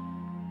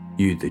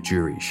 You, the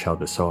jury, shall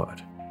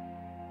decide.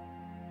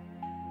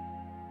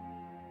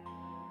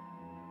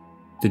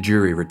 The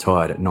jury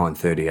retired at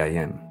 9:30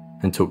 a.m.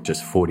 and took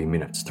just 40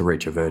 minutes to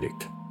reach a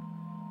verdict.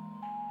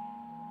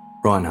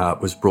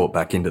 Reinhardt was brought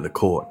back into the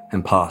court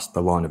and past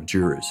the line of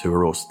jurors who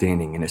were all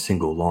standing in a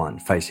single line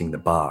facing the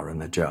bar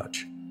and the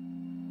judge.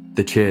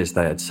 The chairs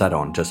they had sat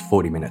on just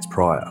 40 minutes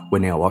prior were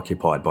now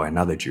occupied by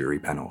another jury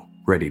panel,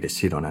 ready to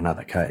sit on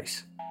another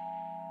case.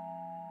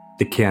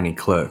 The county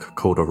clerk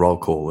called a roll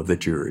call of the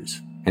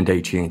jurors, and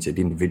each answered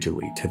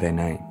individually to their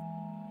name.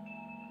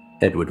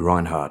 Edward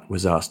Reinhardt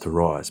was asked to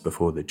rise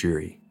before the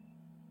jury.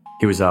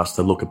 He was asked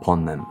to look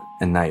upon them,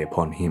 and they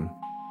upon him.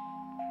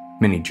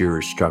 Many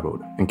jurors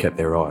struggled and kept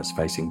their eyes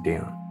facing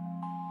down.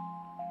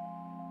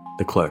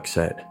 The clerk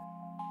said,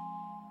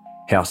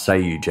 "How say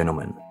you,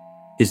 gentlemen?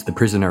 Is the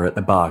prisoner at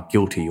the bar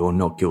guilty or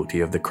not guilty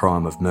of the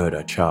crime of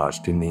murder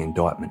charged in the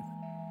indictment?"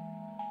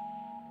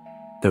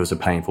 There was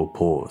a painful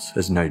pause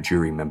as no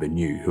jury member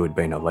knew who had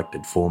been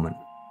elected foreman.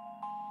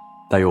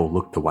 They all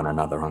looked to one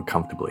another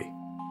uncomfortably,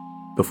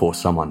 before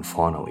someone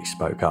finally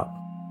spoke up.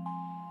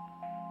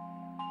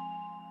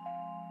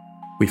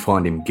 "We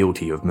find him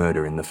guilty of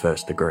murder in the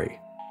first degree."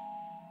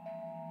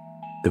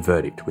 The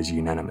verdict was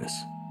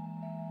unanimous.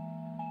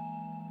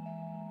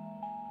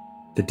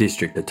 The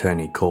district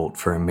attorney called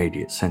for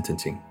immediate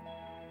sentencing.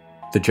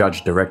 The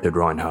judge directed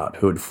Reinhardt,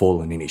 who had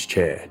fallen in his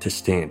chair, to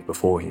stand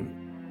before him.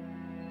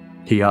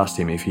 He asked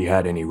him if he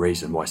had any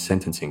reason why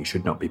sentencing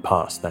should not be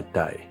passed that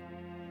day.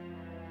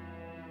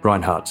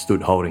 Reinhardt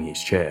stood holding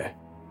his chair.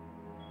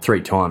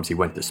 3 times he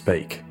went to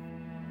speak,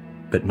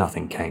 but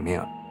nothing came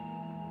out.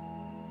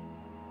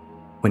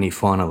 When he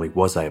finally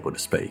was able to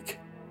speak,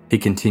 he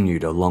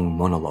continued a long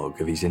monologue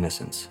of his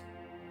innocence.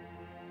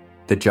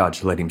 The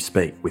judge let him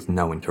speak with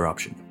no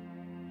interruption.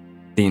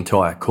 The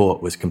entire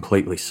court was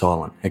completely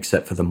silent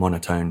except for the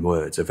monotone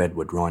words of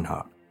Edward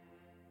Reinhardt.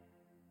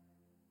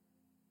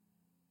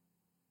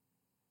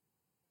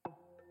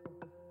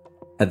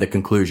 At the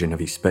conclusion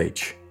of his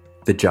speech,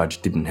 the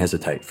judge didn't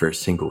hesitate for a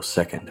single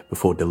second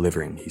before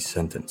delivering his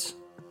sentence.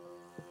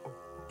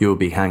 You will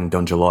be hanged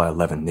on July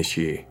 11 this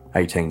year,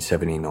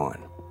 1879,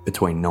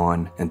 between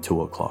 9 and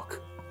 2 o'clock.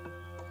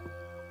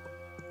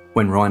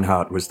 When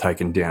Reinhardt was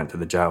taken down to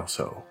the jail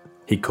cell,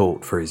 he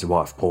called for his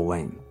wife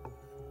Pauline,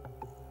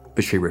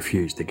 but she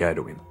refused to go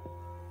to him.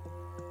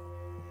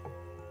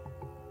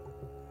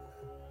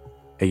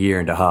 A year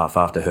and a half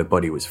after her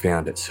body was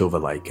found at Silver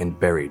Lake and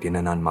buried in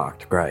an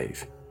unmarked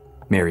grave,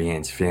 Mary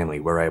Ann's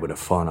family were able to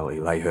finally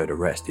lay her to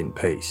rest in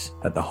peace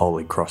at the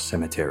Holy Cross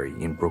Cemetery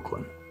in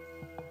Brooklyn.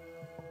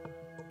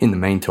 In the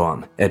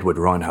meantime, Edward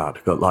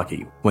Reinhardt got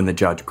lucky when the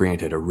judge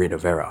granted a writ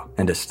of error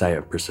and a stay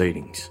of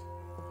proceedings.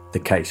 The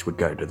case would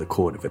go to the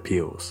Court of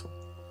Appeals.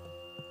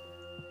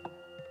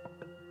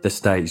 The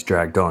stays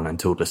dragged on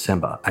until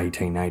December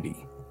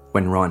 1880,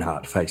 when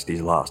Reinhardt faced his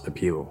last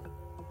appeal.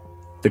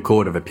 The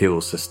Court of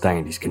Appeals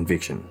sustained his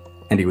conviction,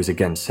 and he was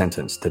again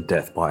sentenced to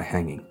death by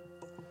hanging.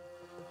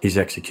 His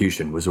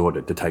execution was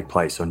ordered to take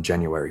place on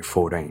January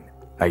 14,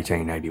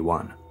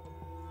 1881.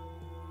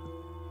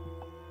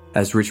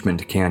 As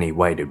Richmond County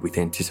waited with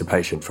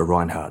anticipation for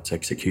Reinhardt's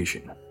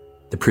execution,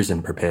 the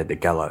prison prepared the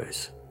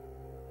gallows.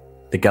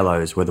 The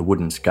gallows were the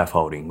wooden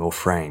scaffolding or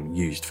frame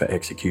used for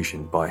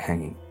execution by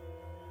hanging.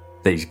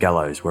 These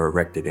gallows were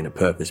erected in a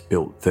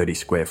purpose-built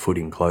 30-square-foot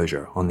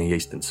enclosure on the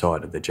eastern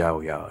side of the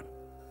jail yard.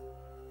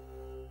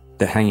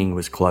 The hanging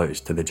was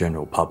closed to the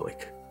general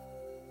public.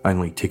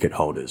 Only ticket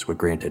holders were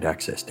granted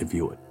access to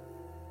view it.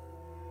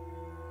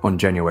 On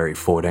January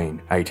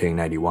 14,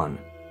 1881,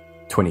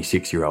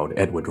 26-year-old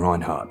Edward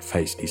Reinhardt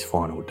faced his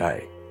final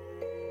day.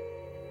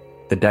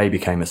 The day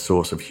became a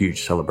source of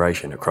huge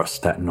celebration across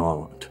Staten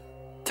Island.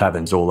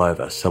 Taverns all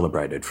over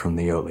celebrated from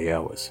the early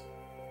hours.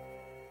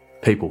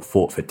 People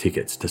fought for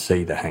tickets to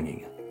see the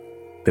hanging,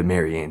 but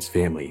Mary Ann's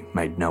family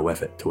made no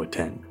effort to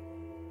attend.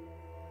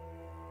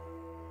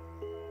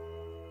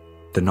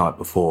 The night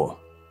before,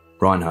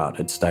 Reinhardt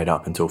had stayed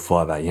up until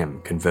 5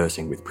 a.m.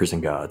 conversing with prison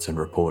guards and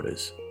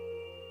reporters.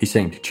 He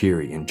seemed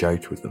cheery and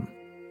joked with them,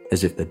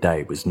 as if the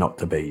day was not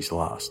to be his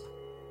last.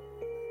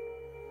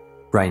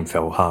 Rain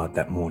fell hard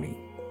that morning,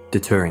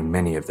 deterring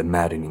many of the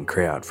maddening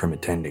crowd from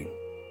attending.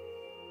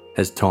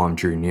 As time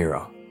drew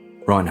nearer,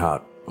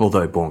 Reinhardt,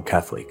 although born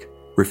Catholic,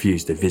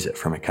 refused a visit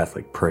from a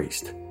Catholic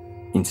priest,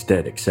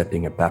 instead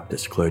accepting a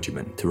Baptist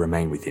clergyman to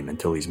remain with him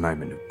until his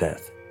moment of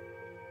death.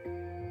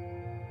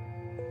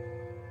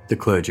 The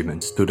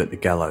clergyman stood at the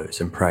gallows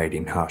and prayed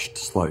in hushed,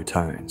 slow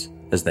tones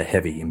as the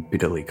heavy and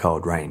bitterly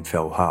cold rain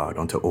fell hard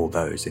onto all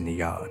those in the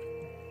yard.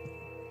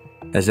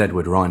 As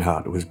Edward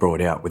Reinhardt was brought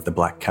out with the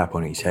black cap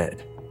on his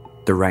head,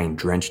 the rain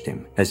drenched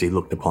him as he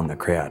looked upon the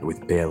crowd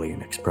with barely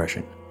an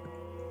expression.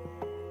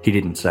 He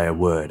didn't say a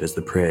word as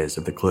the prayers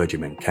of the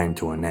clergyman came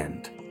to an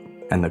end,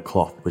 and the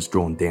cloth was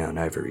drawn down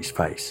over his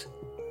face.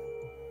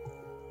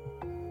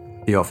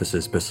 The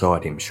officers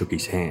beside him shook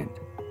his hand,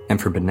 and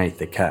from beneath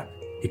the cap,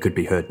 he could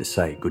be heard to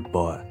say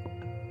goodbye.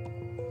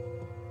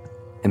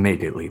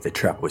 Immediately the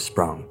trap was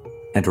sprung,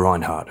 and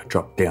Reinhardt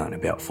dropped down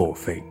about 4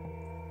 feet.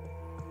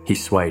 He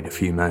swayed a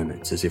few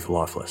moments as if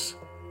lifeless,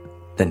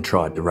 then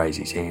tried to raise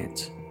his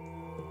hands.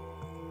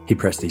 He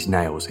pressed his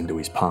nails into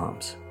his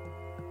palms,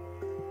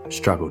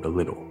 struggled a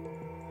little,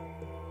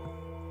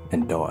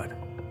 and died.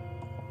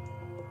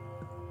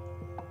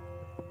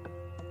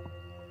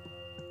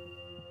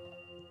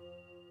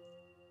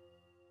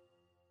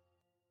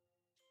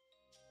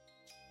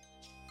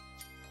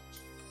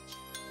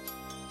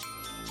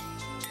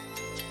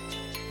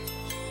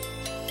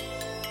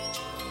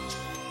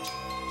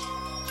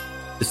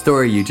 The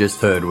story you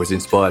just heard was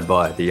inspired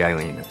by The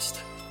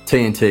Alienist,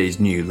 TNT's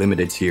new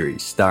limited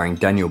series starring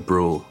Daniel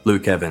Bruhl,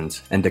 Luke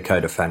Evans and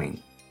Dakota Fanning.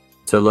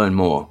 To learn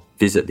more,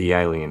 visit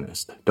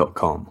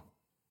thealienist.com.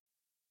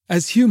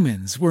 As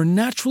humans, we're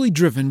naturally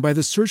driven by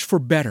the search for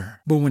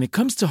better. But when it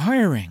comes to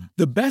hiring,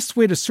 the best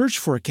way to search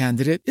for a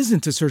candidate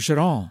isn't to search at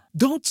all.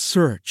 Don't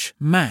search,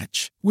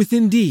 match with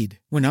Indeed.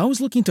 When I was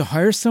looking to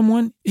hire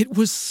someone, it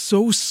was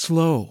so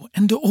slow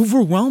and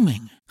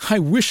overwhelming. I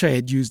wish I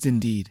had used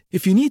Indeed.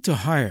 If you need to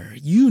hire,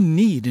 you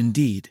need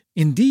Indeed.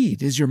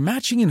 Indeed is your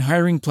matching and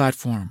hiring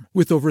platform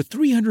with over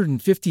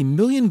 350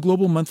 million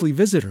global monthly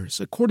visitors,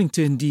 according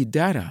to Indeed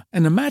data,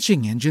 and a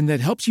matching engine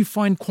that helps you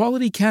find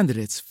quality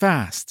candidates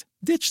fast.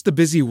 Ditch the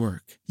busy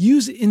work.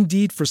 Use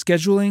Indeed for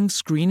scheduling,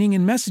 screening,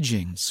 and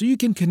messaging so you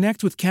can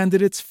connect with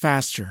candidates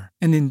faster.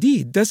 And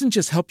Indeed doesn't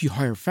just help you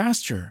hire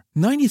faster.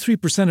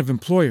 93% of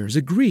employers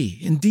agree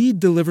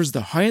Indeed delivers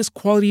the highest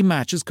quality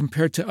matches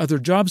compared to other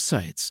job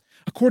sites,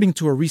 according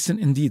to a recent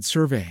Indeed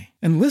survey.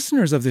 And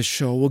listeners of this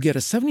show will get a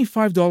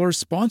 $75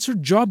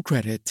 sponsored job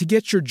credit to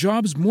get your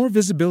jobs more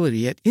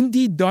visibility at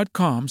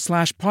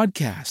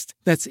Indeed.com/podcast.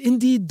 That's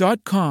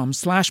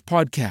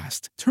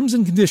Indeed.com/podcast. Terms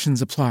and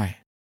conditions apply.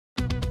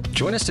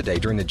 Join us today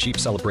during the Jeep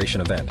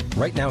Celebration event.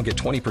 Right now, get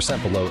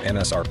 20% below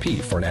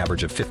MSRP for an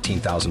average of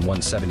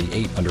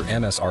 $15,178 under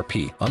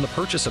MSRP on the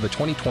purchase of a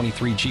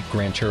 2023 Jeep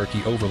Grand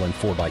Cherokee Overland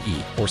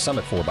 4xE or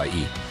Summit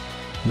 4xE.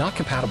 Not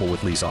compatible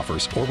with lease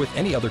offers or with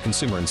any other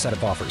consumer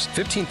incentive offers.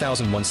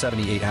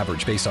 $15,178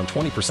 average based on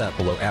 20%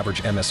 below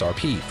average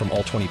MSRP from all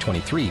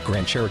 2023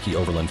 Grand Cherokee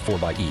Overland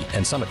 4xE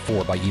and Summit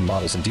 4xE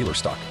models in dealer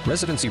stock.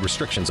 Residency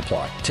restrictions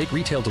apply. Take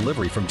retail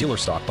delivery from dealer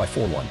stock by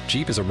 4/1.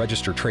 Jeep is a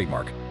registered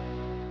trademark.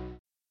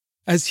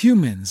 As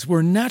humans,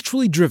 we're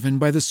naturally driven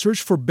by the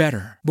search for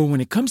better. But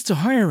when it comes to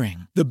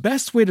hiring, the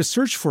best way to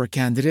search for a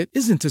candidate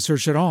isn't to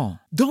search at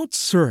all. Don't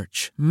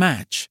search,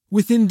 match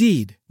with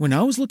Indeed. When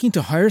I was looking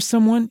to hire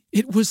someone,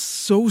 it was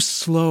so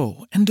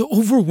slow and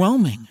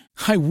overwhelming.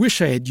 I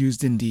wish I had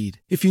used Indeed.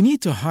 If you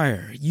need to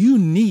hire, you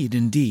need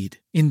Indeed.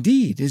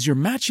 Indeed is your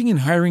matching and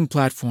hiring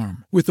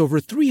platform with over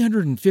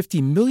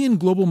 350 million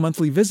global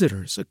monthly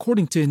visitors,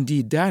 according to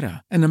Indeed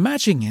data, and a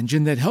matching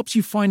engine that helps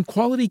you find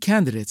quality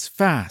candidates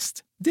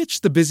fast.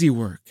 Ditch the busy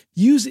work.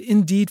 Use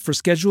Indeed for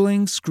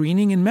scheduling,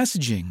 screening, and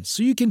messaging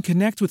so you can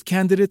connect with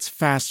candidates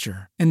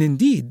faster. And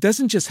Indeed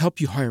doesn't just help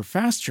you hire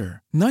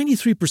faster.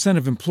 93%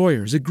 of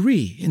employers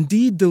agree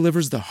Indeed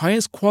delivers the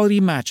highest quality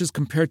matches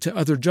compared to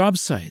other job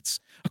sites,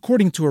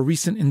 according to a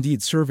recent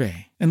Indeed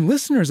survey. And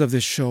listeners of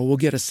this show will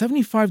get a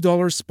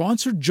 $75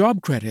 sponsored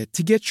job credit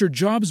to get your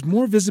jobs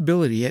more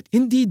visibility at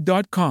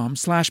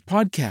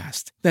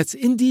Indeed.com/podcast. That's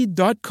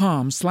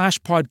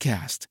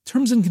Indeed.com/podcast.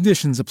 Terms and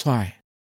conditions apply.